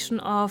reputation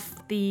of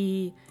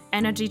the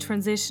energy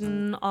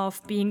transition,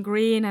 of being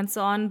green and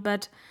so on.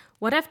 But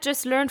what I've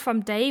just learned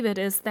from David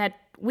is that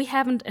we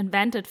haven't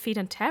invented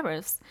feed-in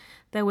tariffs.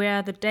 There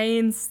were the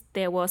Danes,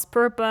 there was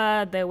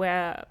PURPA, there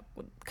were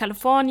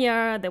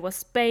California, there was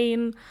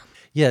Spain.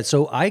 Yeah,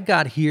 so I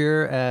got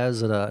here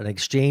as an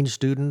exchange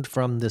student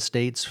from the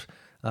States,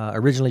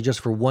 originally just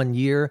for 1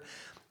 year.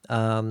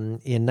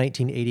 In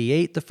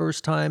 1988 the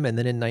first time, and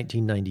then in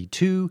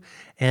 1992,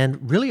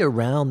 and really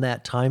around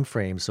that time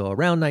frame, so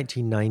around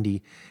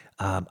 1990,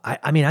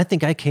 I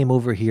think I came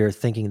over here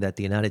thinking that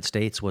the United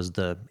States was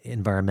the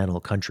environmental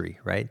country,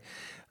 right?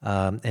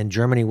 And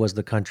Germany was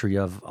the country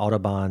of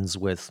autobahns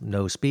with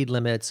no speed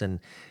limits. And,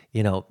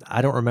 you know,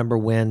 I don't remember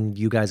when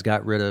you guys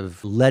got rid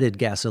of leaded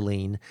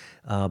gasoline,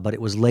 but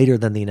it was later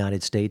than the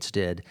United States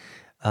did.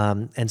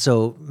 And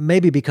so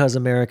maybe because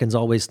Americans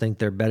always think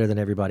they're better than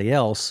everybody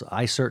else,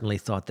 I certainly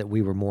thought that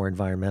we were more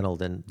environmental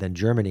than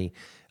Germany.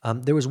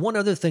 There was one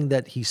other thing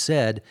that he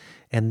said,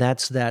 and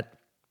that's that,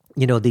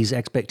 you know, these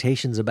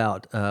expectations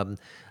about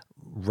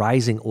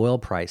rising oil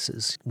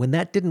prices. When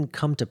that didn't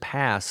come to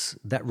pass,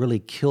 that really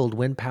killed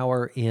wind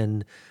power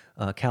in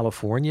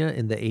California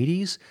in the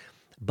 80s.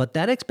 But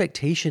that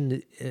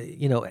expectation,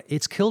 you know,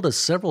 it's killed us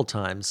several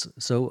times.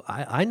 So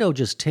I know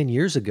just 10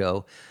 years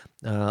ago,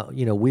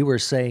 you know, we were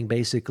saying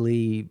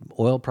basically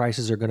oil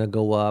prices are going to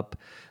go up.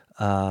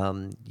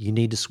 You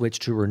need to switch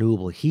to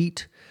renewable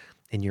heat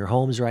in your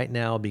homes right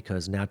now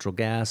because natural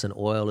gas and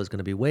oil is going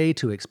to be way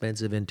too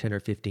expensive in 10 or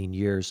 15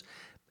 years.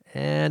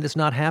 And it's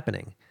not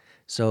happening.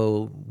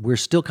 So we're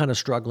still kind of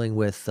struggling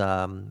with,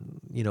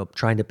 you know,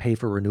 trying to pay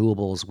for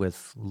renewables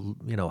with,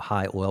 you know,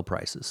 high oil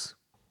prices.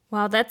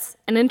 Wow, that's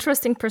an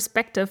interesting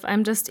perspective.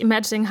 I'm just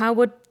imagining how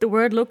would the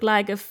world look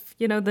like if,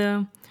 you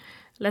know,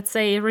 let's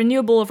say,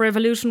 renewable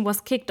revolution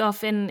was kicked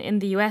off in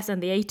the US in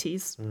the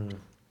 80s.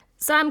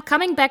 So I'm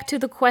coming back to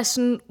the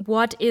question,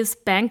 what is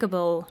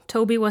bankable?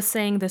 Toby was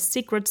saying the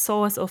secret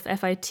sauce of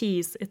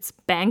FITs, it's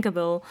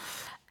bankable.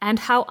 And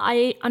how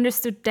I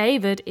understood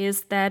David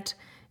is that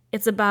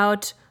it's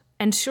about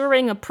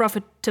ensuring a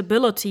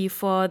profitability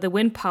for the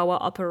wind power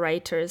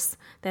operators,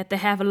 that they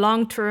have a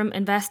long-term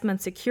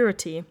investment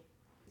security.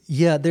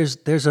 Yeah,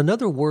 there's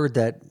another word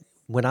that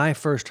when I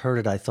first heard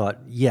it, I thought,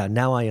 yeah,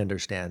 now I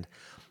understand.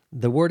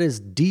 The word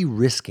is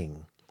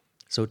de-risking.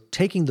 So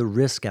taking the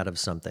risk out of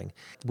something.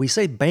 We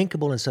say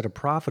bankable instead of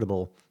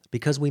profitable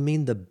because we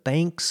mean the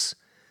banks,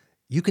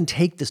 you can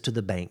take this to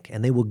the bank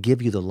and they will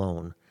give you the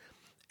loan.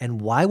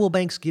 And why will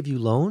banks give you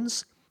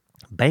loans?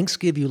 Banks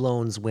give you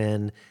loans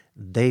when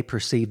they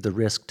perceive the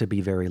risk to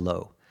be very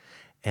low.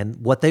 And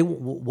what they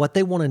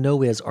want to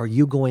know is, are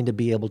you going to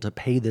be able to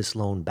pay this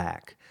loan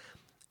back?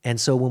 And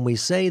so when we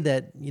say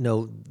that, you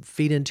know,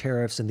 feed-in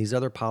tariffs and these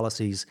other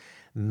policies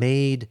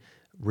made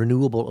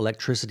renewable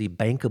electricity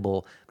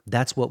bankable,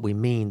 that's what we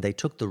mean. They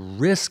took the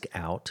risk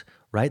out,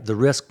 right? The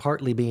risk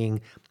partly being,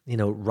 you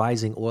know,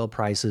 rising oil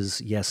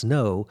prices, yes,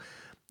 no.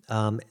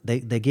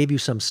 They gave you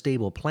some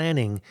stable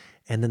planning,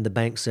 and then the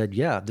bank said,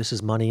 yeah, this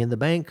is money in the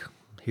bank.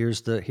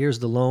 Here's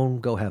the loan,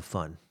 go have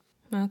fun.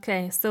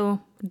 Okay, so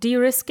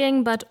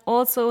de-risking, but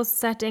also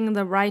setting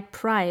the right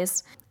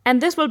price. And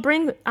this will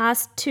bring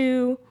us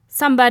to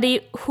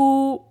somebody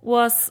who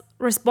was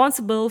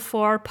responsible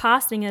for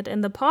passing it in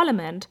the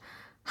parliament,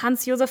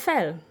 Hans-Josef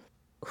Fell.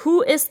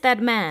 Who is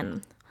that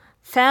man?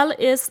 Fell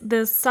is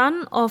the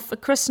son of a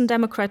Christian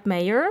Democrat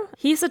mayor.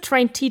 He's a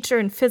trained teacher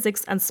in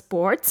physics and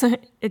sports.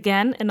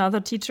 Again, another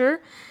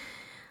teacher.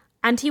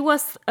 And he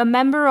was a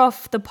member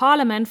of the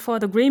parliament for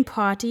the Green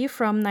Party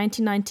from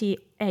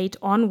 1998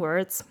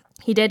 onwards.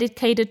 He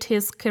dedicated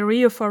his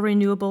career for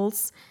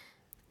renewables.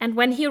 And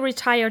when he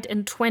retired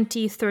in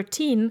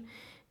 2013,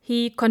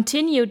 he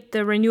continued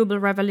the renewable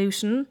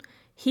revolution.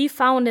 He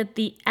founded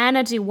the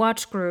Energy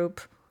Watch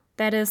Group,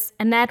 that is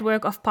a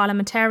network of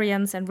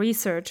parliamentarians and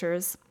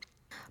researchers.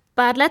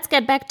 But let's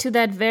get back to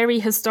that very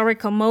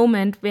historical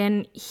moment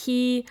when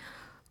he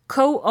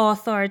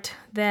co-authored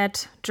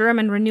that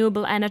German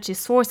Renewable Energy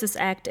Sources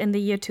Act in the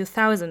year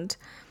 2000.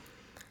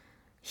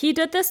 He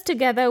did this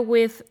together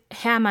with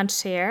Hermann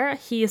Scheer.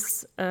 He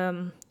is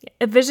a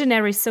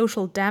visionary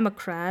social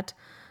democrat.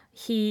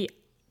 He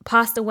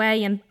passed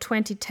away in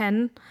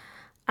 2010.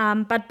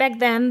 But back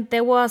then,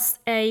 there was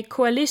a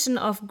coalition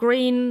of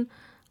green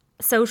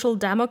social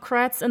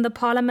democrats in the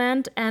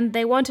parliament, and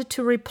they wanted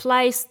to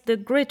replace the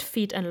grid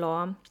feed-in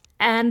law.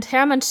 And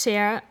Hermann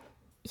Scheer,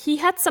 he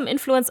had some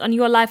influence on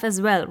your life as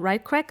well,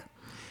 right, Craig?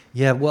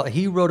 Yeah, well,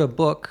 he wrote a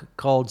book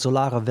called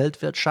Solare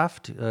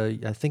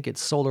Weltwirtschaft. I think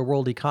it's Solar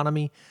World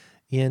Economy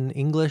in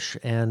English,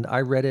 and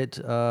I read it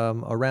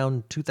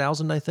around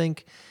 2000, I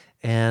think.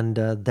 And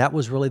that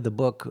was really the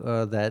book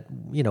that,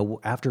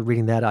 after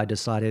reading that, I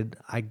decided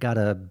I got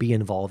to be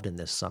involved in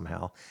this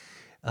somehow.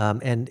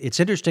 And it's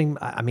interesting.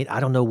 I mean,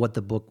 I don't know what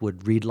the book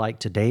would read like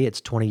today.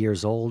 It's 20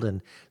 years old,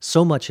 and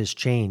so much has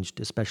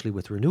changed, especially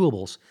with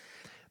renewables.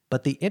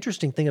 But the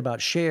interesting thing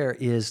about Scheer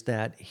is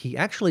that he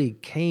actually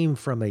came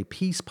from a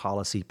peace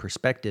policy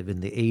perspective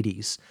in the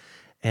 80s.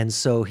 And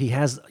so he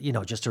has,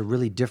 just a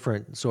really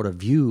different sort of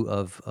view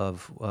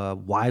of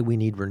why we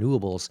need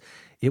renewables.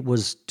 It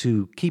was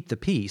to keep the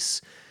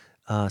peace.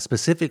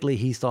 Specifically,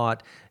 he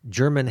thought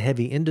German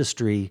heavy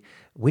industry,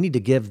 we need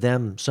to give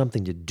them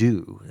something to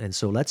do. And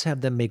so let's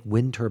have them make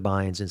wind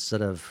turbines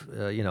instead of,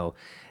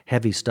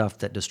 heavy stuff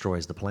that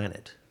destroys the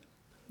planet.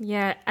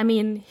 Yeah, I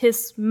mean,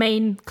 his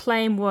main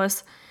claim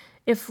was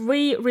if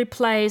we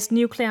replace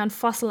nuclear and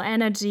fossil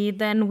energy,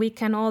 then we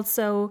can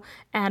also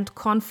end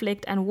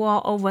conflict and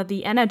war over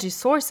the energy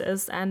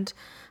sources and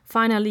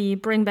finally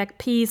bring back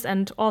peace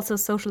and also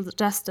social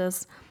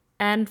justice.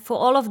 And for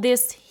all of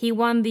this, he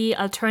won the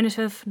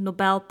Alternative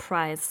Nobel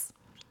Prize.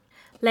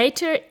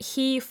 Later,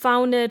 he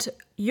founded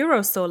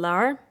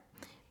Eurosolar.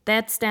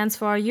 That stands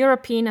for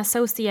European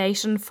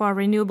Association for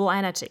Renewable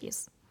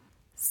Energies.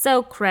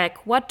 So, Craig,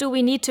 what do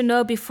we need to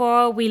know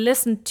before we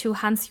listen to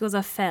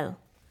Hans-Josef Fell?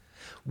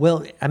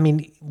 Well, I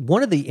mean,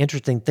 one of the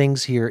interesting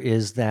things here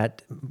is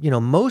that,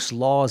 most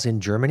laws in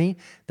Germany,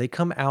 they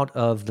come out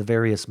of the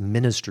various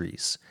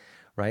ministries,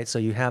 right? So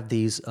you have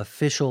these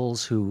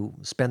officials who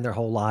spend their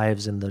whole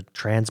lives in the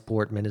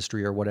transport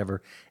ministry or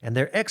whatever, and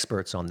they're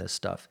experts on this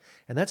stuff.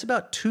 And that's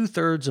about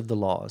 2/3 of the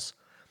laws.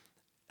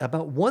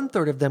 About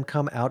 1/3 of them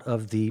come out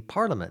of the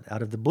parliament,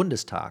 out of the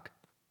Bundestag.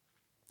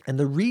 And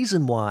the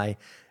reason why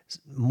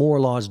more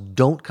laws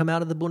don't come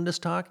out of the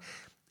Bundestag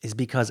is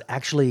because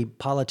actually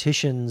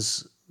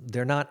politicians,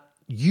 they're not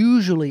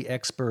usually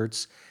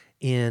experts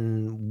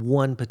in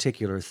one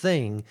particular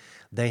thing.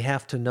 They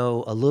have to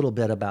know a little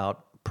bit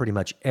about pretty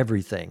much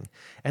everything.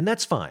 And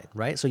that's fine,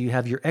 right? So you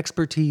have your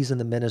expertise in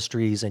the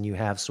ministries and you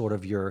have sort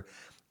of your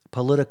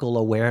political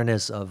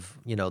awareness of,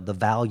 the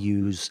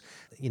values,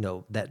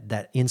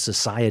 that in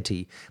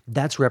society,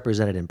 that's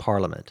represented in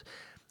parliament.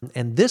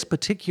 And this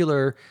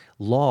particular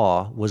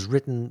law was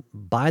written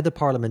by the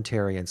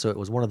parliamentarians, so it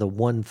was one of the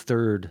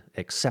 1/3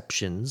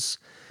 exceptions.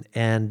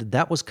 And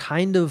that was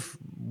kind of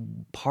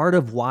part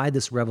of why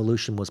this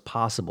revolution was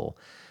possible.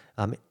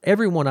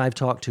 Everyone I've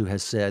talked to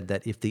has said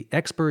that if the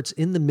experts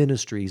in the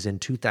ministries in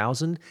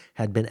 2000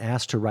 had been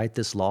asked to write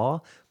this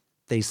law,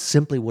 they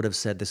simply would have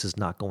said this is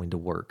not going to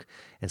work.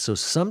 And so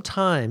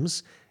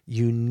sometimes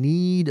you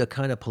need a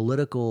kind of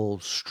political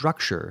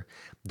structure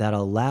that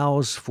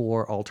allows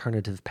for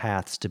alternative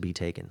paths to be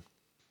taken.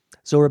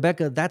 So,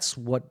 Rebecca, that's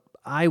what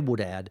I would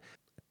add.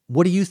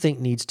 What do you think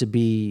needs to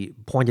be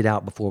pointed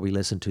out before we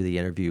listen to the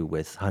interview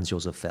with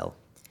Hans-Josef Fell?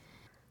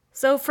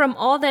 So from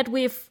all that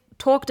we've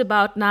talked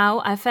about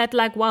now, I felt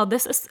like, wow,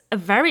 this is a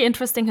very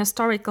interesting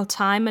historical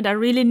time, and I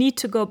really need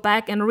to go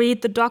back and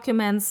read the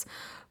documents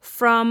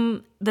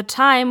from the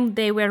time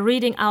they were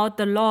reading out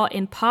the law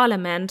in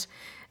Parliament.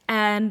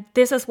 And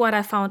this is what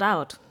I found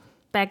out.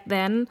 Back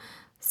then,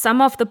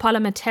 some of the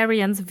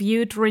parliamentarians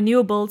viewed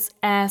renewables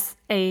as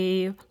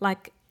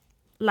like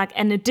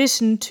an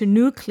addition to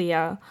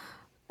nuclear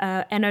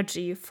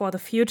energy for the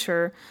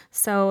future.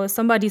 So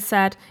somebody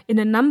said, in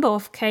a number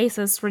of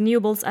cases,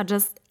 renewables are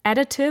just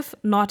additive,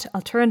 not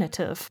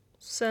alternative.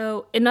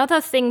 So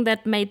another thing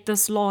that made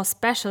this law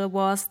special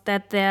was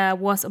that there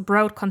was a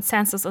broad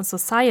consensus in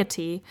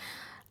society.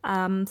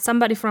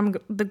 Somebody from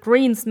the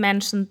Greens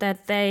mentioned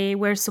that they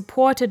were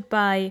supported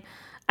by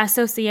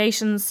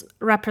associations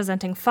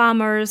representing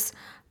farmers,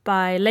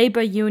 by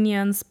labor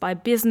unions, by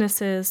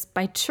businesses,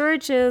 by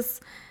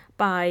churches,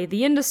 by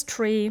the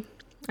industry,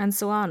 and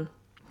so on.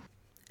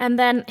 And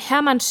then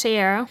Hermann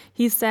Scheer,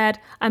 he said,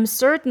 I'm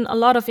certain a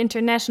lot of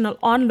international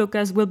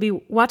onlookers will be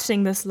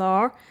watching this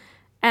law.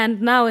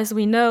 And now, as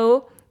we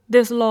know,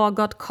 this law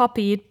got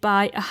copied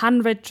by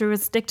 100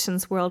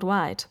 jurisdictions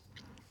worldwide.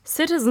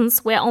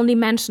 Citizens were only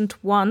mentioned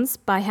once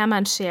by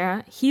Hermann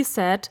Scheer. He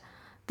said,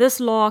 "This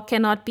law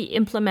cannot be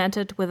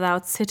implemented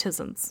without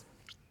citizens."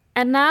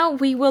 And now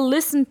we will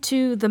listen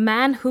to the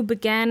man who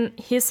began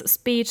his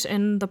speech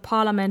in the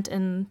parliament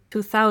in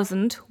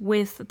 2000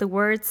 with the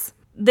words,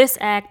 "This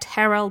act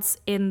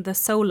heralds in the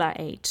solar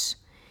age."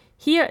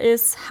 Here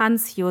is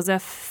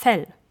Hans-Josef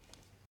Fell.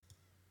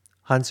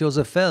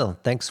 Hans-Josef Fell,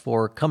 thanks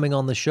for coming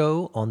on the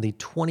show on the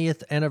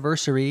 20th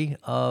anniversary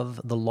of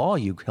the law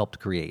you helped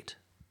create.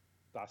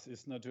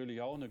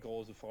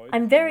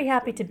 I'm very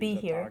happy to be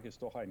here.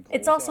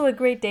 It's also a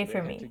great day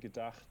for me.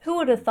 Who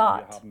would have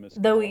thought,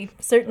 though we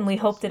certainly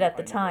hoped it at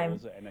the time,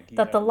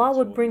 that the law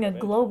would bring a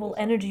global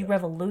energy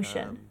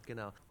revolution?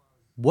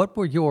 What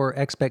were your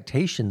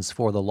expectations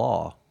for the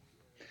law?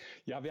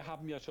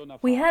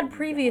 We had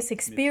previous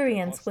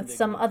experience with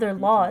some other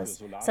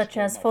laws, such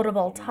as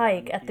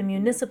photovoltaic at the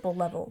municipal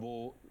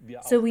level.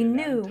 So we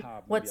knew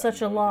what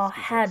such a law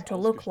had to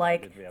look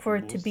like for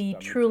it to be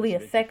truly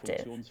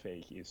effective.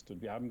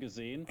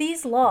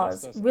 These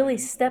laws really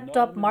stepped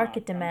up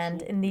market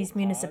demand in these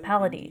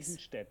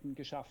municipalities.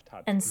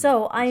 And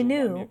so I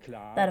knew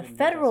that a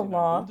federal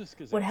law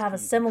would have a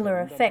similar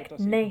effect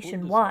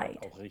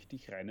nationwide.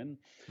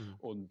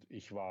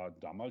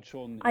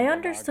 I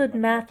understood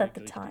math at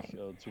the time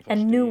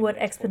and knew what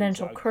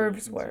exponential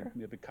curves were.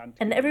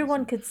 And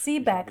everyone could see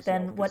back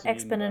then what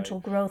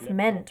exponential growth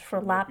meant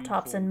for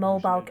laptops and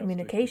mobile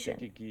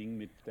communication,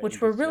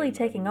 which were really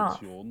taking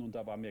off.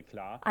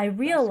 I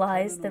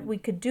realized that we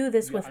could do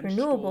this with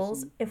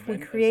renewables if we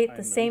create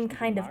the same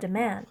kind of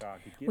demand.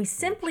 We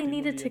simply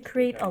needed to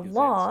create a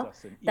law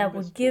that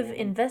would give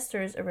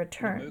investors a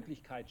return.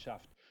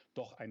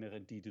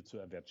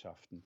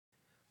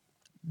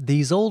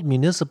 These old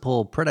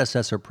municipal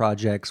predecessor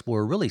projects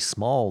were really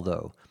small,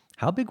 though.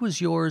 How big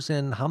was yours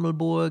in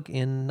Hammelburg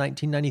in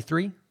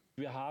 1993?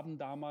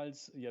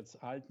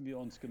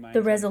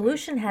 The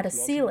resolution had a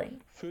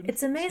ceiling.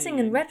 It's amazing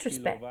in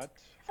retrospect.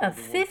 Of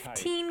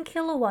 15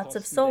 kilowatts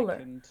of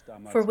solar,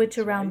 for which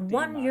around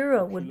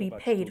 €1 would be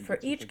paid for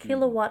each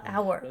kilowatt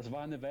hour.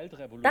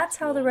 That's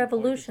how the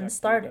revolution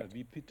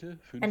started.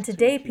 And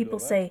today people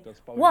say,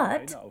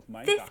 "What?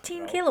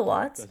 15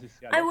 kilowatts?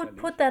 I would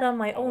put that on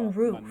my own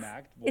roof."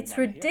 It's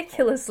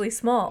ridiculously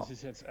small.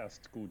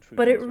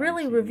 But it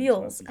really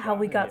reveals how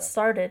we got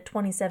started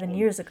 27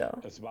 years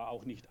ago.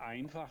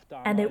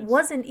 And it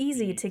wasn't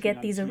easy to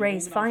get these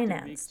arrays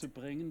financed.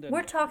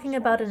 We're talking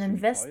about an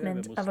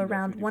investment of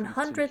around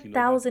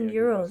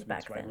 €100,000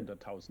 back then.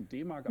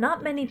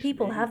 Not many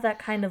people have that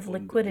kind of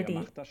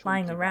liquidity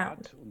lying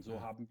around.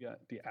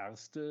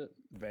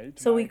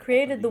 So we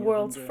created the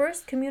world's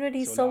first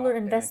community solar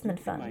investment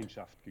fund.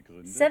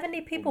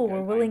 70 people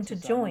were willing to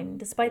join,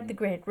 despite the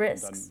great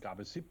risks.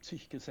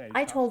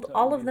 I told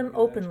all of them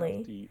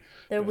openly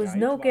there was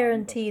no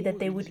guarantee that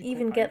they would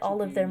even get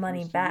all of their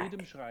money back.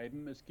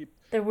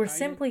 There were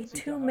simply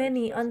too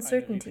many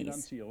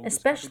uncertainties,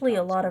 especially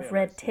a lot of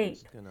red tape.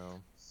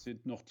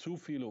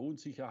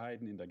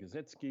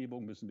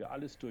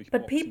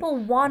 But people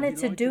wanted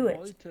to do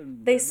it.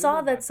 They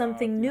saw that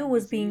something new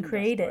was being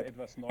created,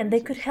 and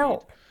they could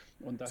help.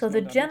 So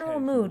the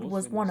general mood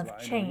was one of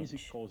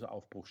change.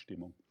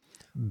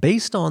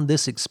 Based on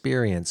this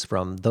experience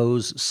from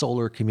those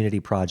solar community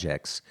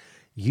projects,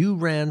 you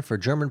ran for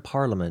German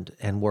parliament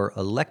and were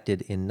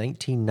elected in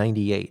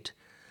 1998.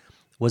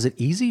 Was it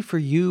easy for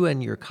you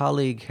and your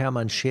colleague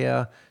Hermann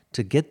Scheer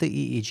to get the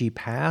EEG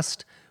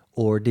passed,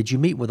 or did you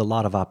meet with a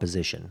lot of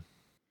opposition?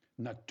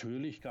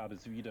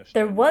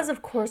 There was,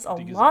 of course, a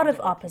lot of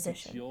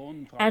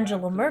opposition.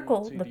 Angela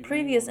Merkel, the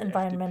previous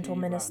environmental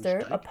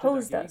minister,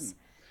 opposed us,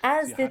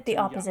 as did the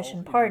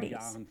opposition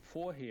parties.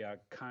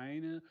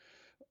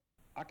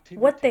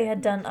 What they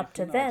had done up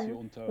to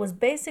then was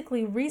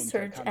basically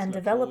research and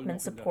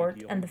development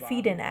support and the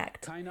Feed-in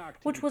Act,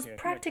 which was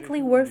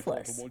practically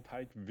worthless.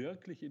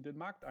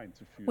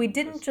 We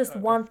didn't just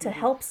want to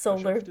help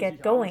solar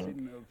get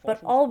going,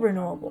 but all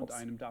renewables.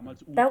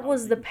 That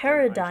was the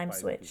paradigm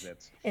switch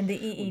in the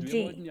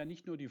EEG.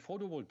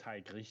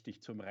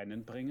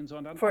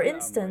 For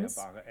instance,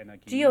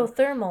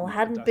 geothermal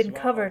hadn't been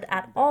covered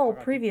at all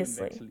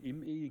previously.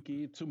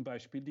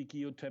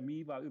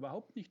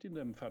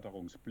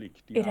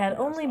 It had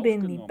only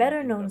been the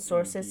better-known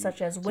sources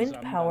such as wind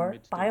power,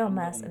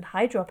 biomass, and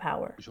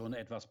hydropower.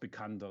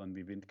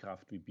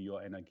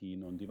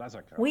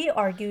 We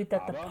argued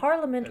that the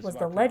parliament was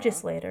the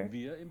legislator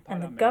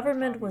and the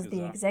government was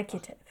the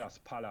executive.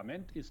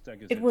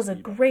 It was a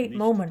great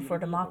moment for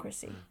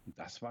democracy.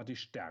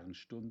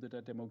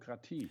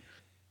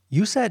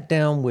 You sat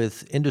down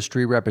with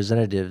industry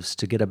representatives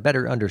to get a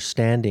better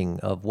understanding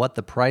of what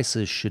the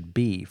prices should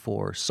be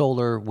for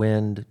solar,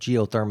 wind,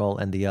 geothermal,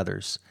 and the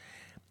others.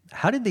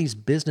 How did these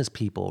business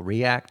people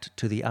react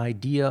to the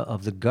idea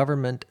of the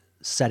government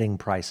setting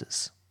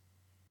prices?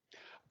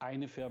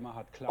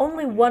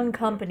 Only one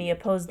company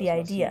opposed the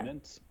idea,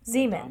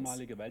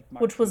 Siemens,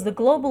 which was the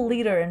global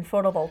leader in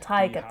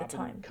photovoltaic at the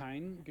time.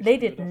 They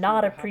did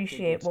not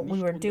appreciate what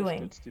we were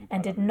doing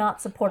and did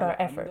not support our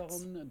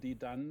efforts.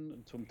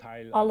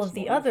 All of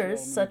the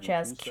others, such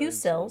as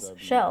Qcells,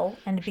 Shell,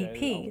 and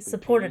BP,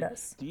 supported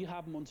us.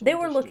 They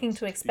were looking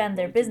to expand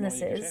their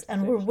businesses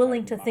and were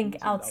willing to think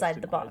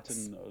outside the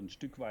box.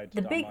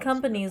 The big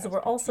companies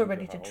were also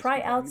ready to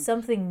try out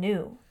something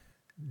new.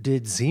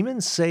 Did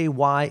Siemens say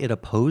why it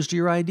opposed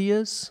your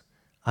ideas?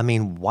 I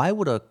mean, why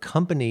would a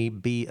company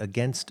be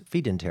against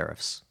feed-in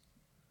tariffs?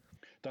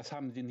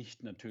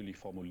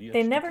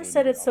 They never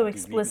said it so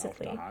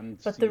explicitly,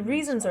 but the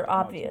reasons are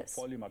obvious.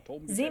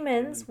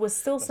 Siemens was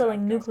still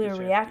selling nuclear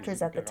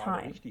reactors at the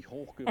time,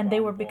 and they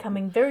were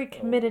becoming very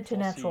committed to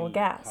natural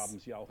gas.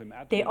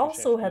 They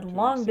also had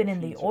long been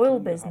in the oil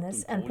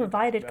business and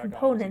provided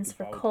components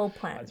for coal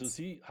plants.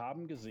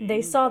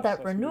 They saw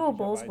that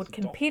renewables would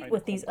compete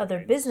with these other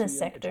business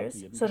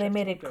sectors, so they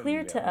made it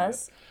clear to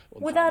us,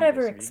 without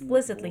ever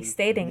explicitly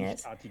stating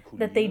it,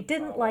 that they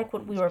didn't like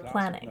what we were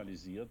planning.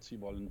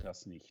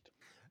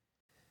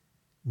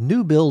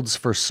 New builds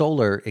for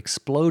solar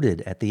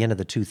exploded at the end of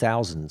the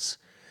 2000s.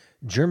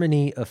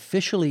 Germany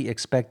officially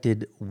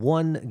expected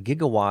 1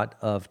 gigawatt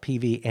of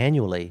PV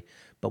annually,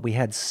 but we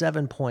had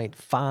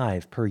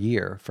 7.5 per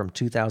year from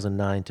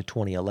 2009 to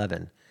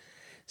 2011.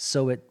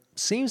 So it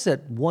seems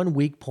that one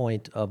weak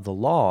point of the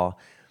law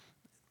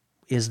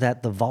is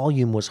that the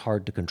volume was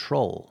hard to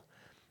control.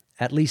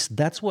 At least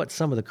that's what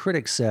some of the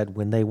critics said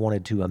when they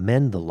wanted to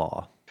amend the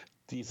law.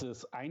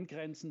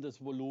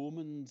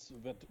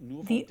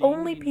 The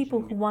only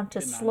people who want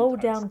to slow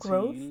down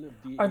growth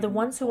are the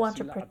ones who want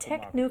to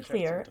protect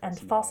nuclear and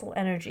fossil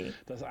energy.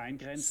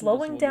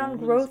 Slowing down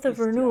growth of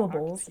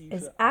renewables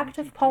is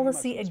active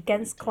policy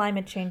against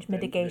climate change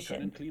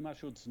mitigation.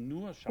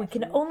 We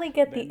can only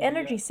get the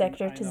energy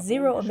sector to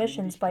zero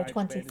emissions by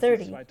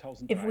 2030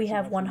 if we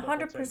have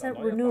 100%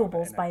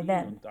 renewables by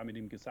then.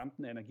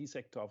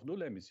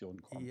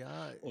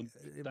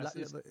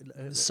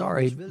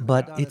 Sorry,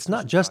 but it's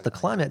not just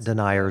the climate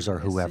deniers or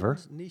whoever.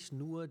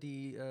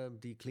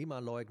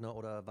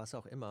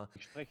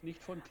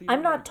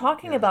 I'm not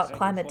talking about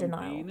climate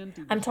denial.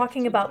 I'm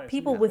talking about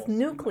people with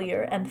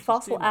nuclear and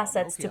fossil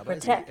assets to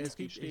protect.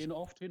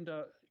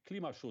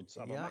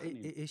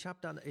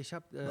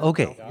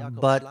 Okay,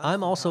 but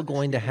I'm also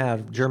going to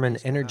have German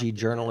energy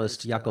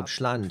journalist Jakob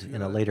Schland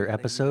in a later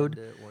episode,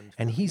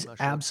 and he's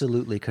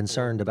absolutely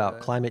concerned about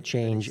climate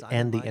change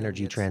and the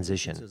energy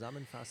transition.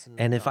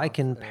 And if I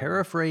can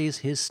paraphrase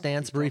his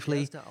stance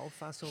briefly,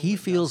 he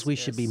feels we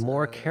should be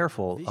more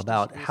careful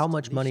about how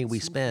much money we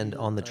spend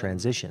on the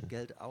transition.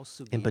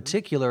 In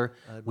particular,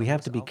 we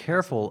have to be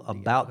careful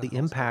about the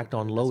impact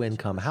on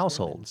low-income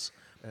households.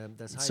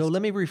 So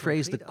let me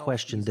rephrase the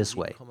question this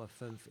way.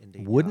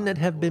 Wouldn't it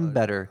have been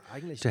better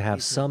to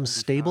have some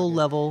stable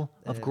level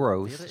of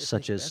growth,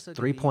 such as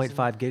 3.5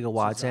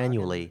 gigawatts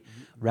annually,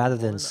 rather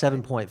than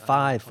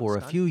 7.5 for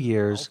a few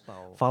years,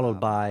 followed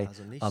by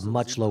a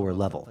much lower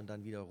level?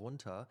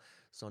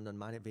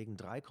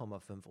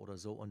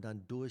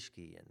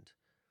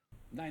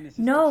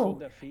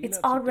 No, it's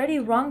already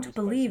wrong to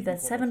believe that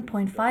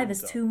 7.5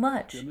 is too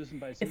much.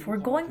 If we're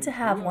going to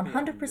have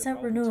 100%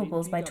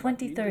 renewables by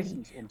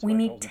 2030, we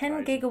need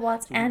 10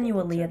 gigawatts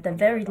annually at the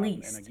very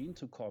least.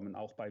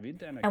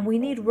 And we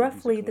need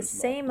roughly the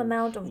same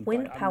amount of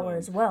wind power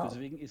as well.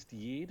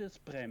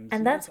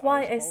 And that's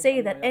why I say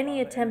that any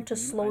attempt to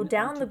slow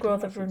down the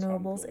growth of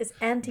renewables is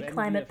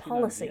anti-climate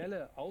policy.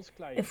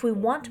 If we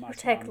want to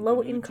protect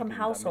low-income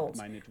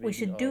households, we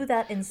should do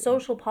that in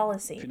social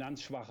policy.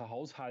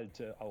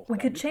 We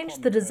could change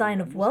the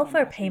design of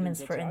welfare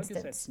payments, for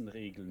instance.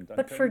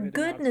 But for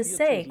goodness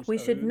sake, we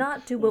should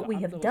not do what we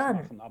have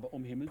done,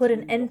 put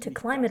an end to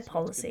climate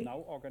policy.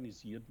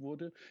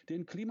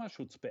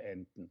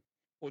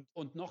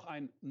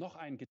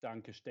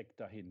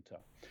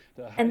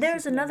 And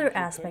there's another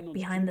aspect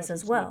behind this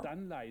as well.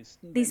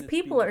 These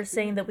people are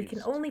saying that we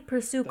can only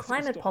pursue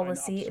climate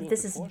policy if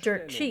this is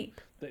dirt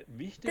cheap.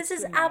 This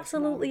is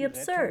absolutely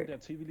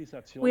absurd.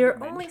 We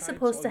are only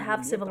supposed to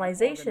have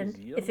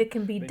civilization if it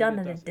can be done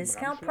at a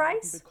discount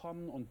price?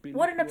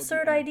 What an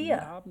absurd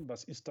idea.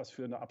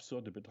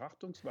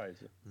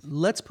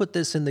 Let's put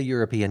this in the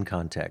European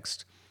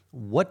context.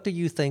 What do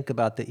you think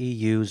about the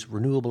EU's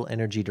Renewable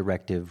Energy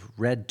Directive,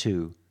 RED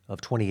II, of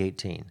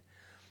 2018?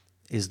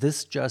 Is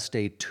this just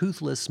a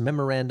toothless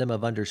memorandum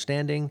of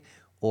understanding,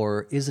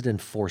 or is it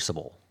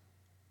enforceable?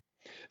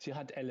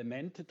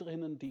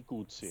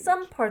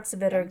 Some parts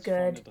of it are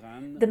good.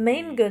 The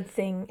main good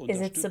thing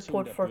is its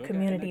support for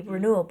community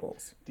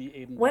renewables.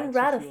 When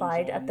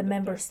ratified at the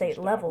member state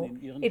level,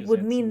 it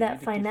would mean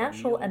that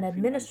financial and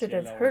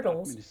administrative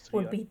hurdles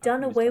would be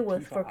done away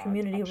with for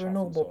community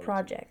renewable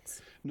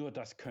projects.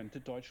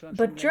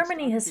 But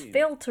Germany has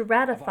failed to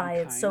ratify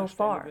it so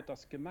far.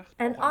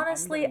 And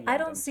honestly, I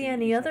don't see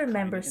any other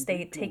member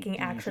state taking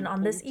action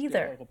on this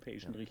either.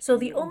 So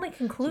the only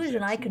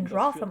conclusion I can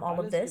draw from all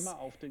of this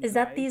is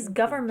that these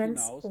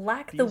governments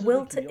lack the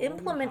will to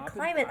implement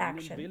climate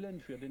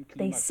action.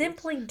 They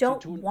simply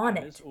don't want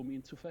it.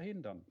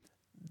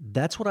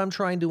 That's what I'm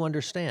trying to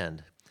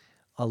understand.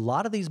 A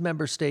lot of these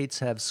member states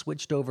have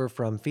switched over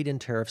from feed-in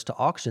tariffs to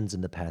auctions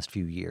in the past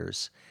few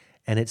years.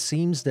 And it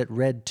seems that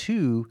RED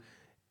II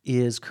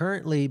is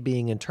currently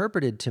being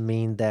interpreted to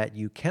mean that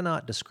you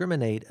cannot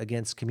discriminate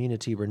against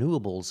community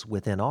renewables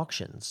within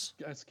auctions.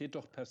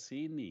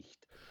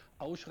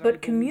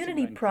 But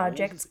community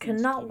projects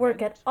cannot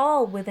work at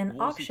all within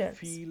auctions.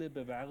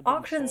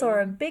 Auctions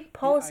are a big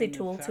policy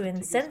tool to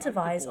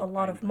incentivize a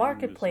lot of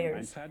market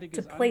players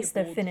to place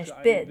their finished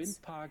bids.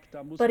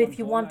 But if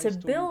you want to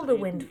build a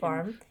wind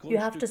farm, you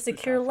have to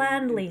secure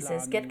land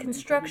leases, get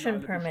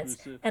construction permits,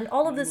 and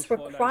all of this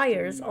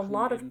requires a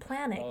lot of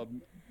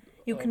planning.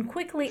 You can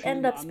quickly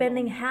end up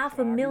spending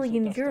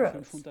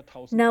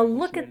 €500,000. Now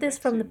look at this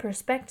from the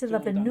perspective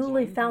of a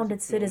newly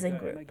founded citizen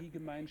group.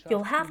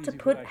 You'll have to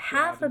put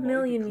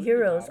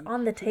 €500,000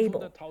 on the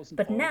table,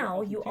 but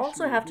now you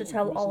also have to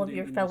tell all of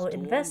your fellow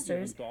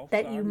investors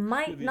that you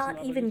might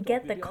not even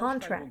get the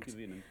contract.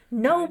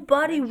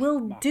 Nobody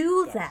will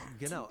do that.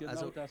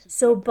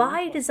 So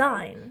by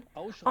design,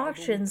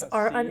 auctions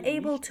are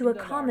unable to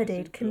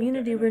accommodate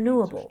community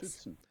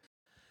renewables.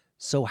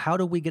 So how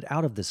do we get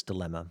out of this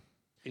dilemma?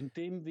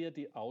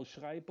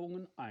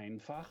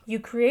 You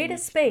create a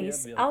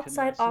space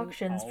outside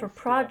auctions for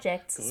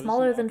projects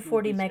smaller than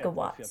 40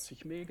 megawatts.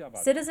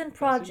 Citizen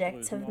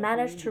projects have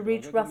managed to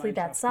reach roughly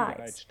that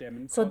size,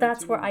 so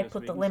that's where I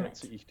put the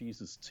limit.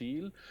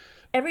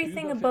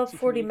 Everything above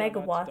 40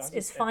 megawatts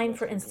is fine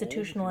for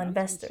institutional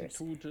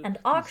investors, and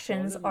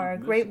auctions are a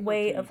great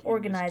way of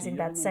organizing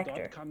that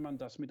sector.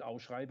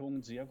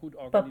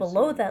 But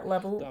below that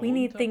level, we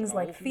need things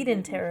like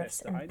feed-in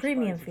tariffs and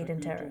premium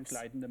feed-in tariffs.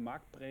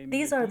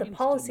 These are the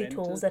policy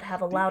tools that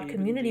have allowed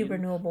community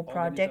renewable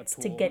projects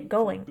to get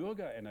going.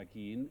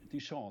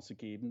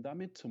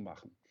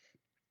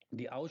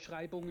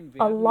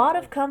 A lot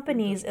of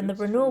companies in the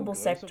renewable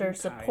sector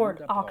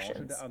support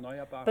auctions,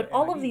 but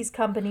all of these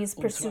companies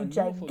pursue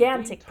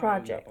gigantic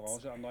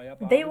projects.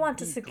 They want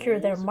to secure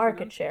their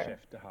market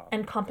share,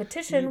 and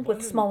competition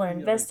with smaller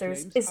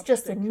investors is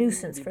just a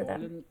nuisance for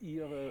them.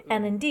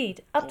 And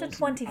indeed, up to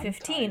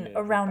 2015,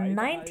 around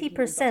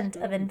 90%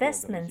 of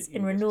investments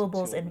in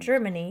renewables in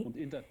Germany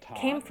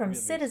came from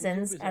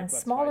citizens and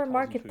smaller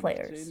market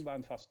players.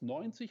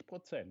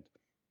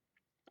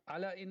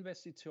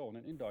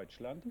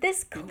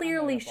 This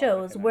clearly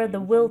shows where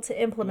the will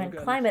to implement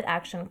climate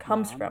action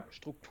comes from: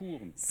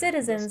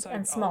 citizens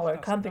and smaller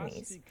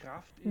companies,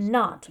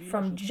 not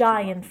from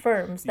giant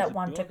firms that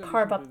want to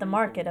carve up the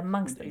market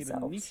amongst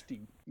themselves.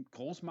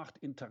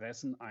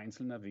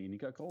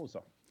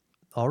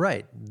 All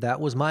right, that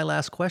was my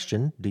last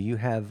question. Do you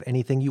have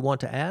anything you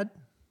want to add?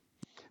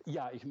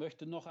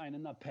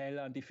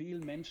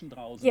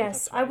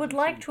 Yes, I would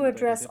like to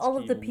address all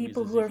of the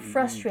people who are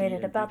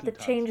frustrated about the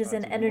changes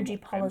in energy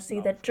policy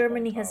that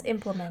Germany has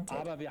implemented.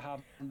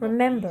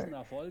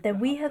 Remember that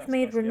we have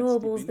made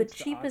renewables the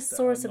cheapest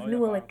source of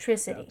new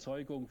electricity.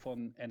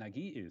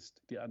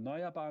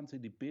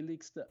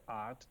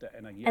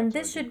 And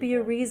this should be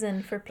a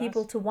reason for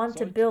people to want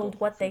to build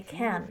what they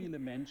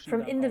can,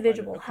 from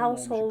individual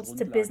households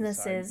to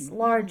businesses,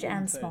 large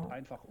and small.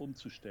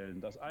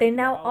 They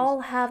now all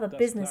have a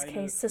business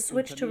case to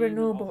switch to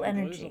renewable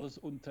energy.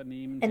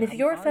 And if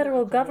your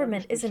federal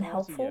government isn't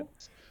helpful,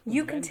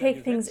 you can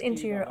take things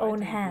into your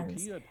own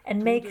hands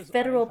and make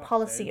federal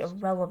policy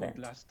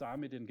irrelevant.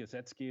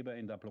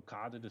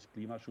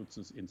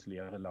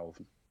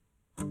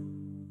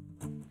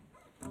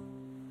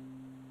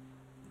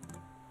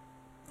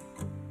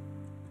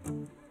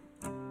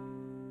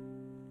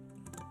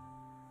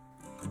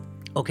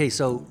 Okay,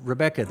 so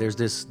Rebecca, there's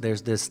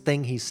this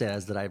thing he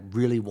says that I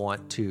really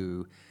want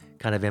to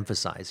kind of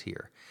emphasize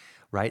here,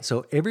 right?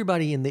 So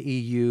everybody in the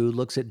EU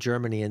looks at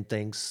Germany and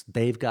thinks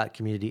they've got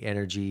community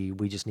energy,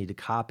 we just need to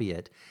copy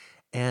it.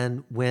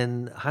 And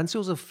when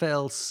Hans-Josef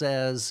Fels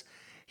says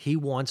he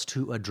wants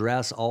to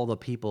address all the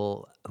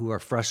people who are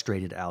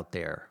frustrated out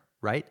there,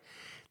 right?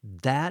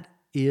 That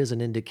is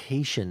an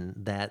indication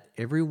that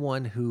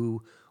everyone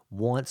who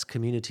wants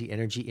community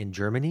energy in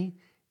Germany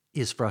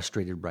is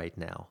frustrated right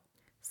now.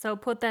 So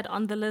put that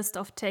on the list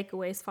of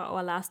takeaways for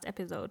our last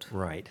episode.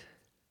 Right.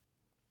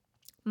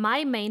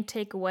 My main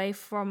takeaway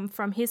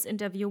from his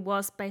interview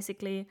was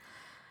basically,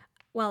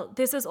 well,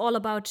 this is all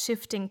about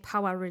shifting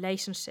power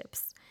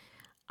relationships.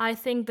 I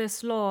think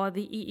this law,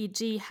 the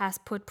EEG, has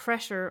put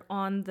pressure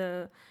on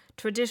the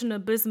traditional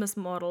business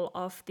model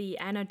of the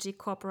energy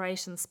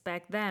corporations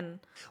back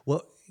then.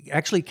 Well,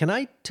 actually, can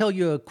I tell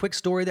you a quick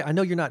story there? I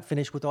know you're not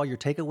finished with all your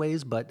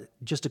takeaways, but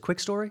just a quick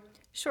story?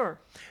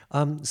 Sure.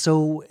 I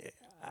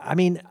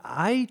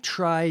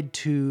tried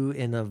to,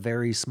 in a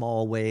very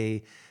small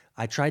way,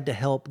 I tried to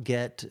help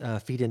get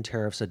feed-in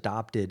tariffs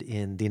adopted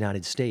in the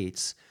United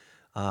States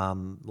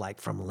like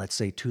from, let's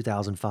say,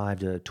 2005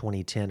 to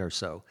 2010 or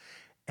so.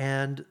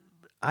 And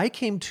I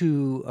came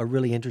to a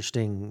really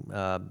interesting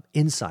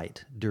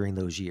insight during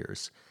those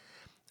years.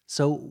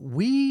 So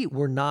we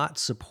were not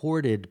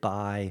supported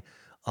by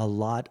a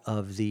lot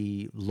of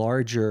the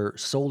larger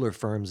solar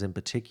firms in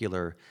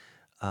particular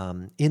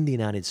in the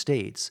United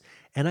States.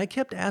 And I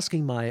kept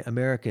asking my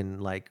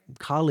American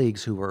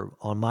colleagues who were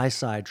on my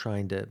side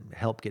trying to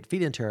help get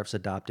feed-in tariffs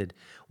adopted,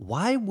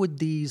 why would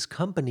these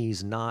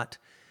companies not,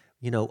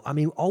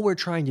 all we're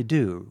trying to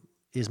do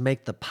is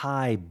make the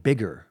pie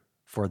bigger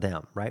for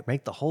them, right?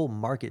 Make the whole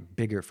market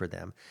bigger for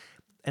them.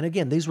 And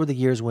again, these were the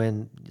years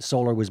when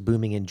solar was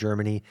booming in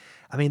Germany.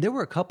 There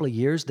were a couple of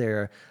years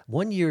there.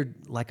 One year,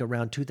 like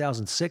around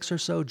 2006 or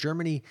so,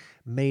 Germany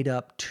made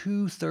up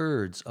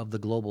 2/3 of the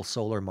global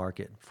solar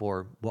market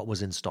for what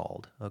was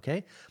installed,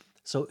 okay?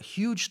 So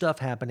huge stuff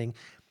happening.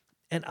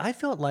 And I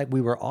felt like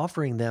we were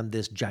offering them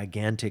this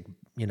gigantic,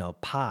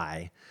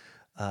 pie.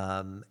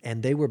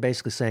 And they were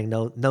basically saying,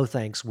 no,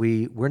 thanks.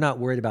 We're not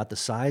worried about the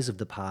size of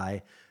the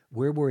pie.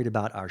 We're worried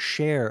about our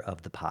share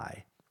of the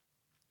pie.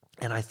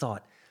 And I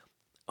thought,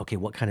 okay,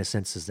 what kind of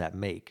sense does that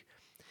make?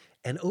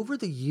 And over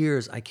the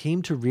years, I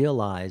came to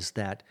realize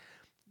that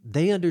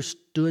they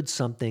understood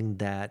something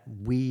that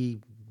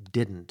we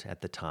didn't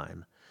at the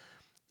time.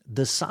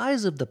 The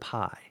size of the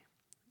pie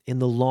in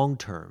the long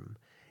term,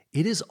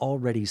 it is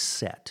already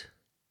set,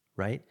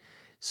 right?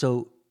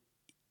 So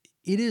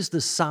it is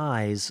the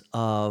size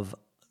of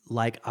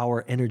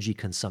our energy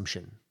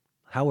consumption,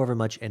 however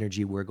much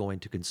energy we're going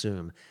to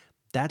consume.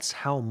 That's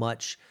how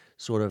much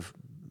sort of,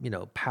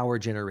 power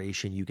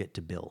generation you get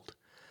to build.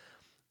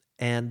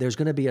 And there's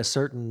going to be a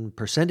certain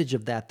percentage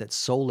of that that's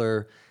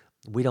solar.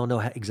 We don't know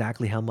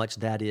exactly how much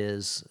that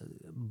is,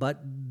 but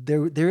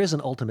there is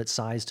an ultimate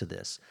size to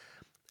this.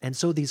 And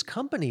so these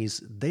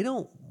companies, they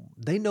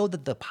know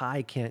that the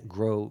pie can't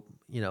grow,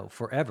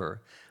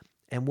 forever.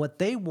 And what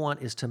they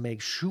want is to make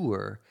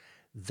sure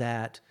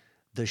that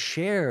the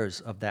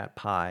shares of that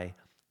pie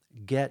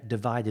get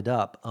divided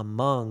up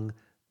among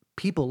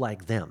people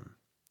like them,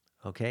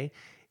 okay?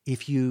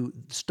 If you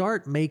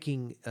start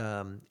making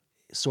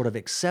sort of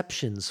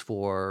exceptions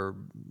for,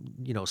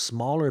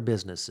 smaller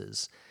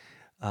businesses,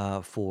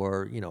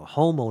 for,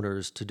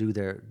 homeowners to do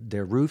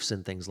their roofs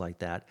and things like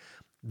that,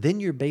 then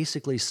you're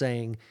basically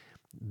saying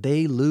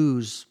they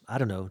lose,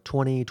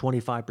 20,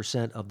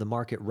 25% of the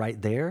market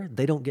right there.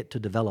 They don't get to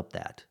develop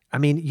that.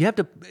 You have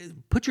to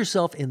put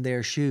yourself in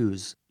their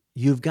shoes.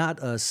 You've got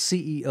a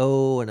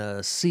CEO and a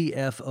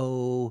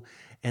CFO,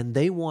 and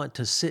they want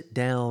to sit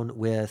down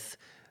with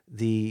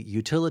the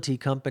utility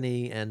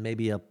company and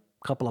maybe a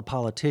couple of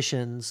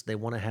politicians. They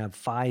want to have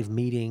 5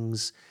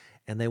 meetings,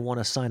 and they want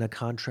to sign a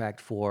contract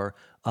for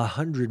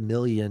 $100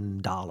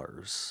 million,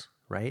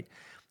 right?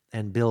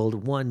 And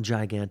build one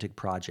gigantic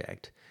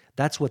project.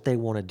 That's what they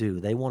want to do.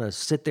 They want to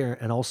sit there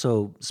and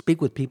also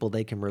speak with people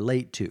they can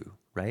relate to,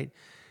 right?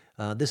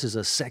 This is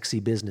a sexy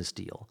business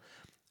deal.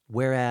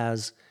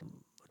 Whereas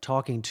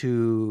talking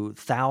to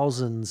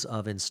thousands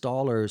of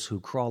installers who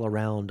crawl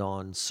around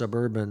on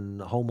suburban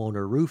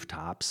homeowner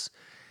rooftops,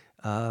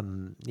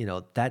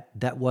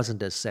 that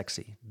wasn't as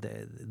sexy.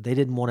 They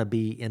didn't want to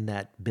be in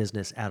that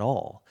business at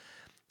all.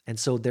 And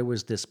so there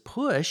was this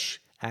push,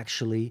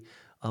 actually,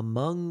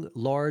 among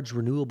large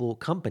renewable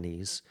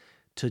companies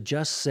to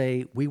just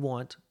say, we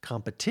want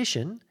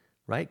competition,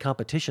 right?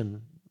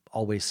 Competition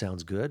always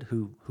sounds good.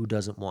 Who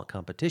doesn't want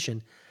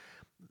competition?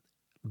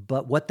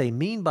 But what they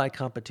mean by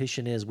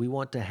competition is we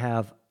want to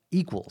have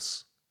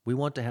equals. We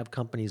want to have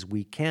companies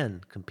we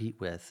can compete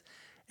with.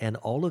 And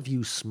all of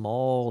you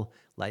small,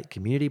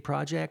 community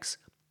projects,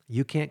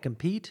 you can't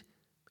compete,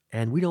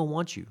 and we don't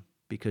want you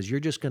because you're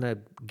just going to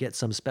get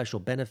some special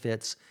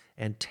benefits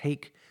and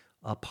take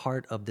a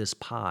part of this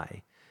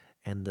pie.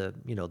 And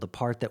the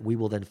part that we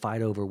will then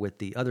fight over with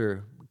the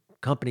other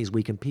companies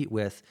we compete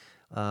with,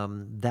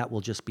 that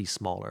will just be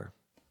smaller.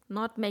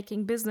 Not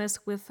making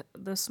business with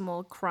the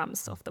small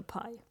crumbs of the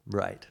pie.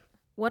 Right.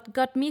 What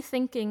got me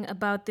thinking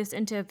about this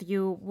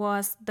interview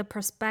was the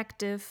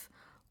perspective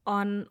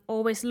on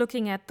always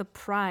looking at the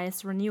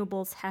price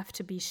renewables have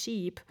to be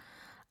cheap,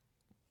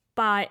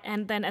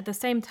 and then at the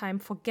same time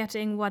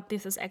forgetting what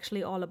this is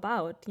actually all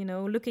about,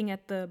 looking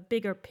at the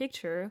bigger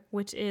picture,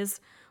 which is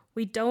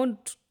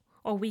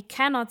we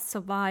cannot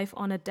survive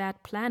on a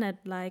dead planet.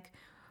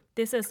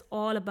 This is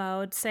all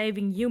about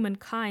saving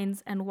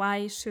humankind, and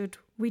why should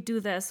we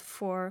do this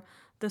for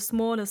the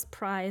smallest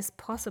price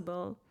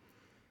possible?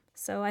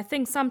 So I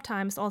think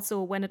sometimes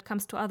also when it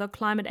comes to other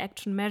climate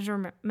action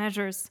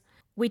measures,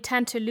 we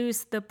tend to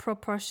lose the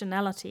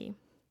proportionality.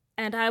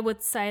 And I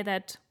would say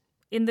that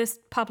in this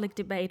public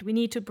debate, we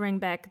need to bring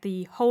back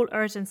the whole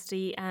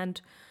urgency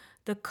and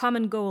the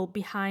common goal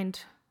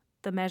behind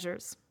the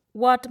measures.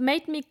 What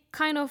made me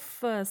kind of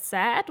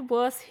sad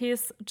was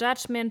his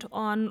judgment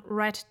on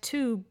RED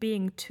II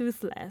being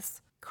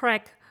toothless.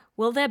 Craig,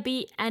 will there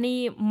be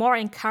any more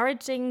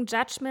encouraging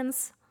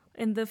judgments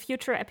in the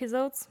future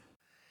episodes?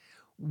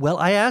 Well,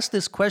 I asked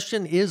this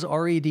question, is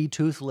RED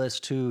toothless,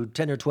 to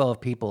 10 or 12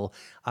 people.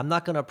 I'm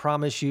not going to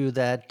promise you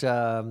that,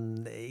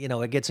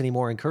 it gets any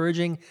more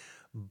encouraging,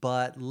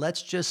 but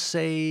let's just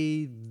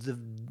say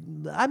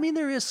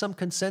there is some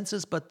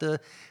consensus, but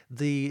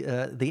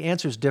the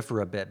answers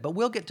differ a bit. But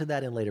we'll get to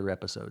that in later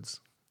episodes.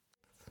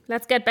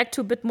 Let's get back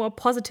to a bit more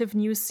positive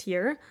news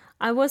here.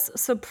 I was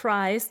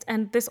surprised,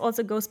 and this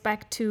also goes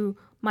back to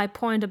my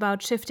point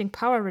about shifting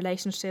power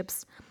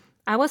relationships.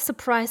 I was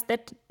surprised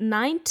that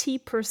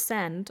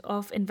 90%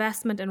 of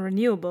investment in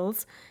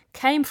renewables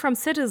came from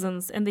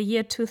citizens in the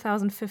year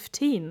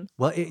 2015.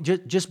 Well,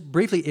 just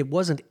briefly, it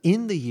wasn't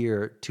in the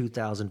year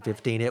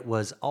 2015. It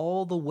was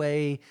all the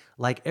way,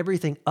 like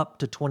everything up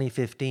to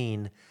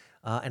 2015.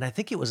 And I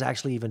think it was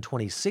actually even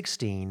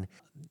 2016.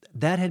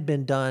 That had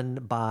been done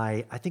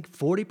by, I think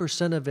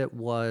 40% of it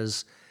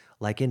was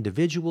like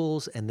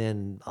individuals, and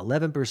then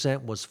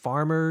 11% was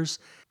farmers.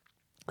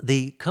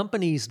 The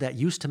companies that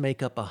used to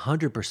make up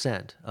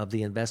 100% of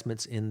the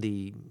investments in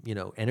the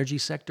energy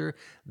sector,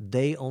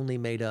 they only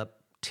made up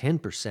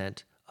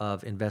 10%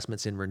 of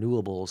investments in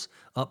renewables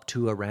up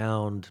to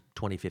around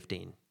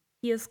 2015.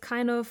 He is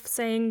kind of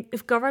saying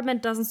if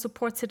government doesn't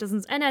support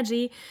citizens'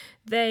 energy,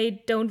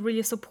 they don't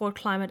really support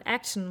climate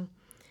action.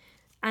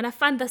 And I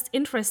find this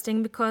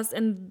interesting because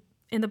in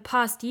the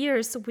past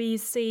years, we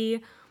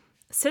see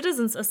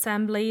citizens'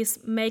 assemblies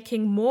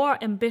making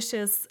more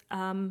ambitious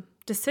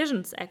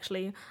decisions,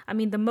 actually. I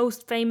mean, the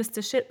most famous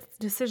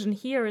decision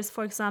here is,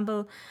 for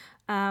example,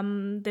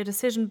 the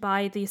decision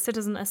by the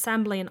Citizen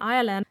Assembly in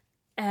Ireland.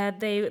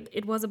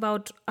 It was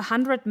about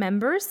 100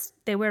 members.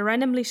 They were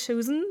randomly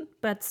chosen,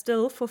 but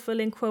still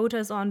fulfilling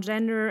quotas on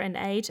gender and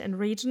age and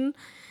region.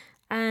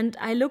 And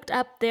I looked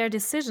up their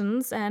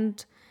decisions,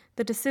 and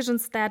the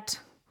decisions that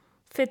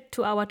fit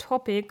to our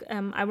topic,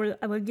 I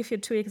will give you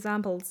 2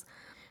 examples.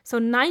 So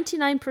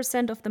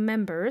 99% of the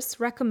members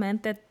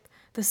recommend that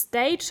the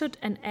state should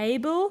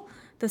enable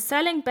the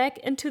selling back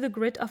into the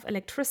grid of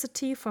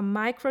electricity from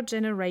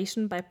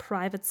microgeneration by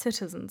private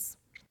citizens.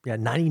 Yeah,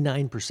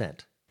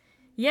 99%.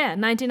 Yeah,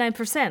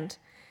 99%.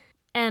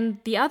 And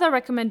the other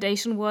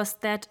recommendation was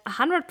that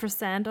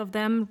 100% of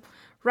them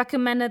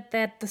recommended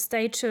that the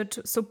state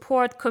should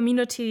support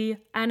community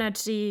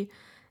energy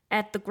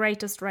at the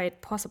greatest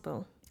rate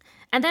possible.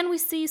 And then we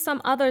see some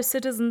other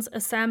citizens'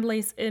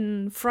 assemblies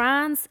in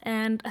France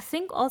and I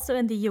think also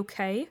in the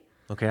UK.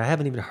 Okay, I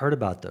haven't even heard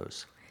about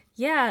those.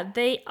 Yeah,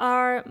 they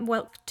are,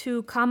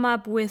 to come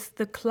up with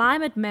the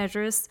climate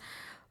measures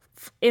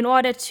in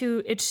order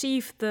to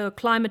achieve the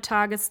climate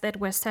targets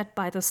that were set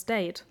by the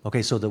state.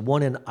 Okay, so the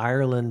one in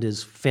Ireland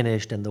is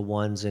finished and the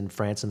ones in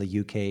France and the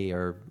UK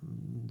are,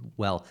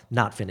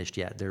 not finished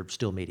yet. They're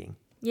still meeting.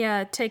 Yeah,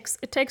 it takes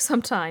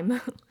some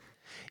time.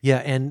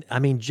 Yeah, and I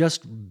mean,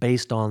 just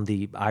based on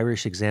the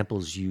Irish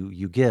examples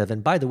you give,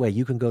 and by the way,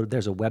 you can go,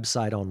 there's a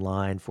website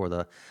online for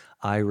the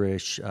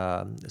Irish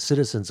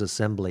Citizens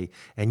Assembly,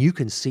 and you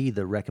can see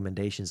the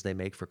recommendations they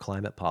make for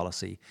climate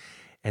policy.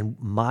 And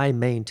my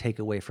main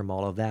takeaway from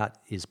all of that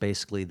is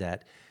basically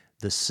that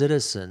the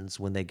citizens,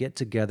 when they get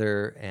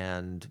together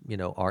and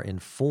are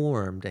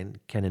informed and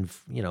can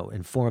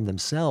inform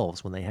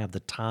themselves when they have the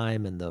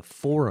time and the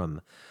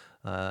forum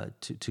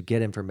to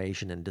get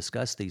information and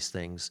discuss these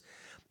things,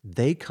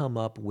 they come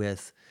up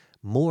with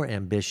more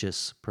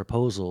ambitious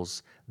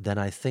proposals than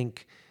I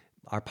think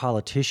our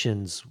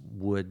politicians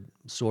would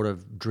sort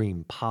of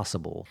dream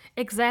possible.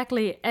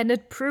 Exactly. And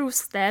it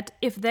proves that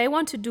if they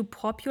want to do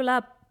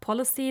popular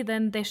policy,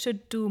 then they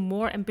should do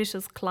more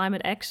ambitious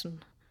climate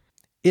action.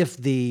 If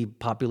the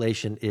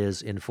population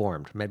is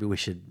informed. Maybe we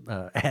should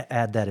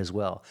add that as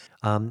well.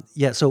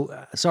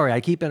 Sorry,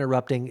 I keep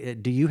interrupting.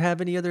 Do you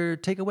have any other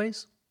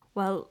takeaways?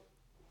 Well,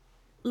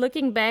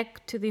 looking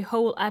back to the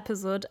whole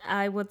episode,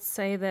 I would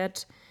say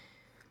that,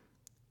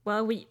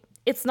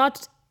 it's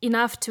not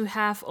enough to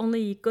have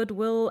only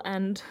goodwill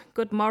and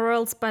good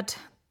morals, but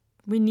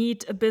we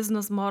need a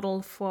business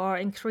model for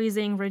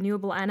increasing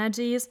renewable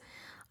energies.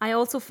 I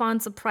also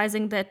found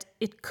surprising that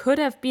it could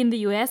have been the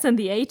US in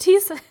the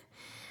 80s.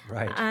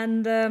 Right.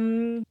 And,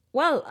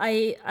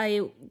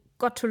 I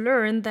got to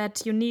learn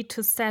that you need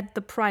to set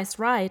the price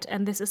right.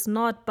 And this is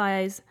not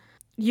by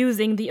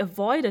using the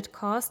avoided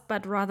cost,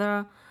 but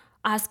rather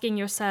asking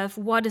yourself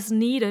what is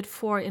needed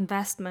for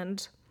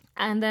investment.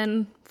 And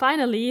then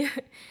finally,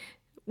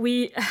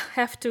 we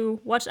have to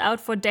watch out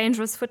for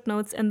dangerous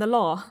footnotes in the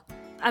law.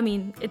 I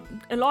mean,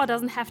 a law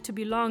doesn't have to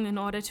be long in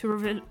order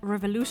to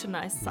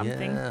revolutionize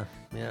something.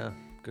 Yeah,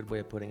 good way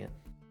of putting it.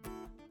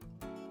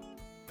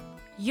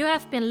 You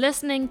have been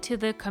listening to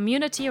the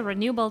Community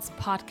Renewables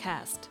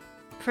podcast,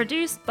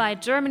 produced by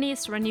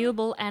Germany's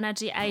Renewable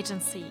Energy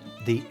Agency,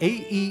 the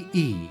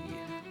AEE,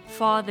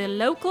 for the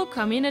local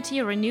Community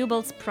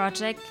Renewables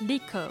project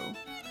LICO.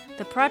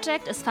 The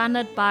project is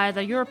funded by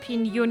the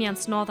European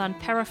Union's Northern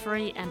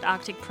Periphery and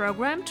Arctic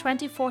Programme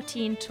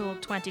 2014 to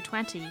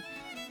 2020,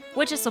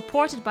 which is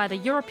supported by the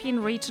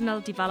European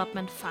Regional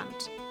Development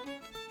Fund.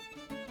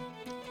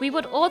 We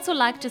would also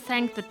like to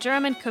thank the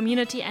German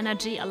Community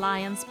Energy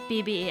Alliance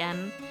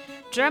BBEN,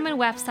 German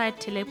website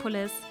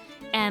Telepolis,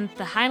 and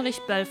the Heinrich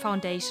Böll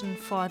Foundation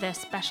for their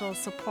special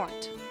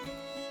support.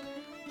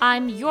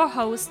 I'm your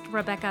host,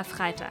 Rebecca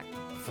Freitag.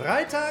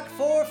 Freitag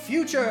for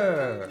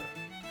Future!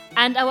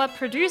 And our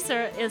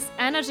producer is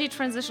Energy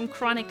Transition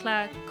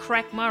Chronicler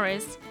Craig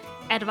Morris,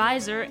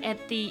 advisor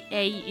at the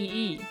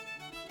AEE.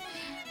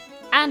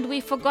 And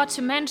we forgot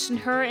to mention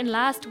her in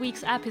last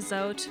week's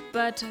episode,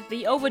 but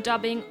the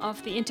overdubbing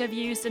of the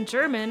interviews in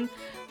German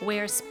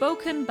were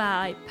spoken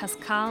by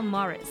Pascal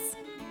Morris.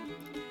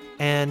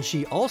 And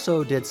she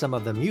also did some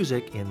of the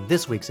music in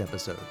this week's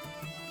episode.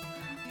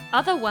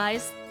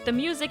 Otherwise, the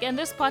music in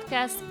this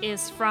podcast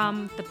is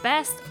from the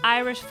best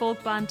Irish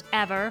folk band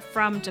ever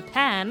from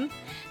Japan,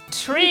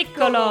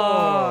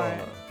 Tricolor.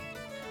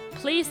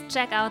 Please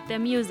check out their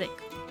music.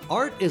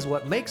 Art is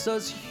what makes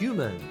us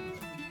human.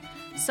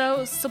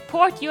 So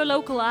support your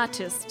local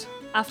artist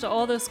after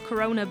all this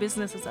corona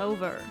business is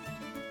over.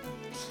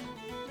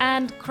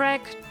 And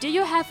Craig, do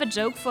you have a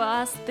joke for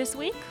us this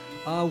week?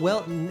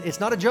 Well, it's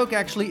not a joke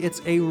actually,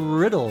 it's a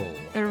riddle.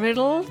 A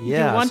riddle?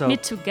 Yeah, you want me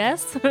to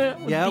guess the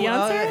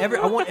answer?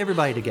 I want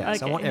everybody to guess.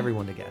 Okay. I want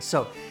everyone to guess.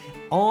 So,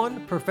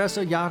 on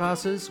Professor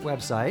Yaras's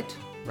website,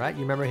 right?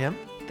 You remember him?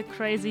 The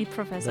crazy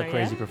professor, The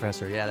crazy yeah?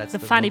 professor, yeah. That's The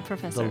funny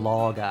professor. The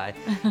law guy.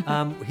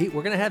 We're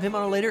going to have him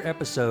on a later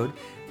episode,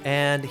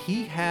 and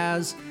he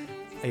has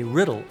a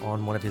riddle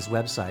on one of his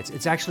websites.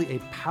 It's actually a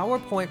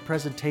PowerPoint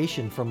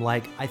presentation from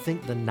I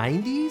think the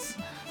 90s,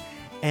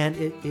 and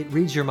it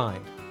reads your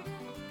mind.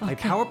 Okay. A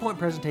PowerPoint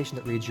presentation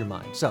that reads your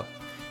mind. So,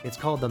 it's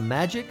called The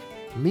Magic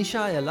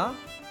Michaela,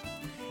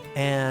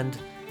 and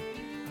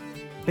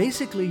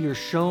basically you're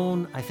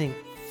shown, I think,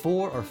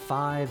 4 or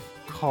 5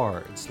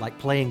 cards, like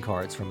playing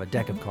cards from a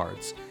deck of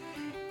cards.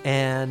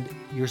 And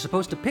you're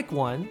supposed to pick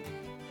one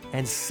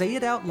and say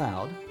it out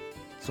loud.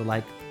 So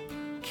like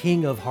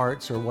King of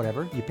Hearts or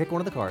whatever, you pick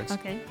one of the cards.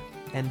 Okay.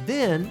 And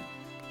then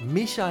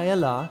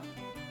Michaela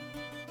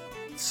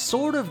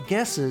sort of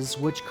guesses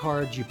which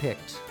card you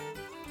picked.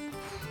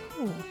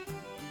 Ooh.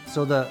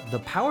 So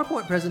the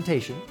PowerPoint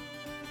presentation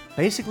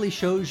basically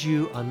shows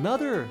you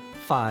another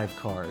 5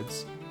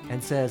 cards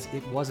and says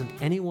it wasn't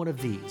any one of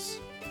these.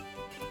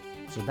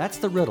 So that's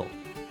the riddle.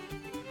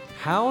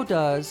 How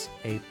does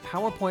a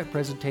PowerPoint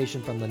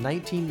presentation from the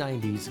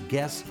 1990s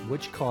guess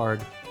which card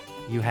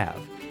you have?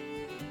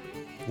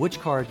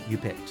 Which card you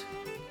picked?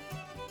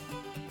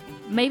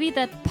 Maybe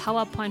that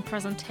PowerPoint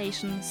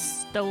presentation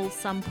stole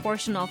some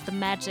portion of the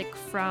magic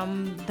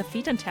from the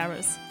Feed-In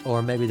Terrace.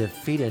 Or maybe the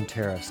Feed-In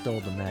Terrace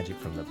stole the magic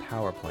from the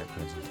PowerPoint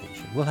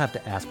presentation. We'll have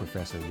to ask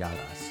Professor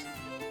Yaras.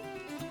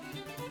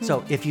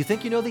 So if you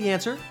think you know the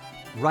answer,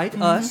 write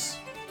us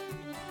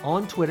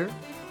on Twitter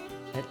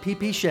at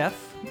ppchef.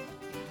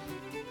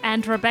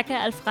 And Rebecca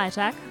L.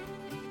 Freitag.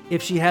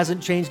 If she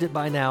hasn't changed it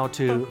by now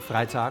to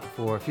Freitag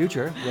for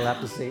Future, we'll have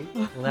to see.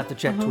 We'll have to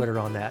check Twitter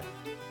on that.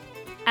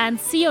 And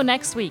see you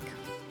next week.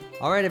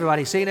 All right,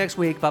 everybody. See you next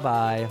week.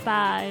 Bye-bye.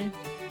 Bye.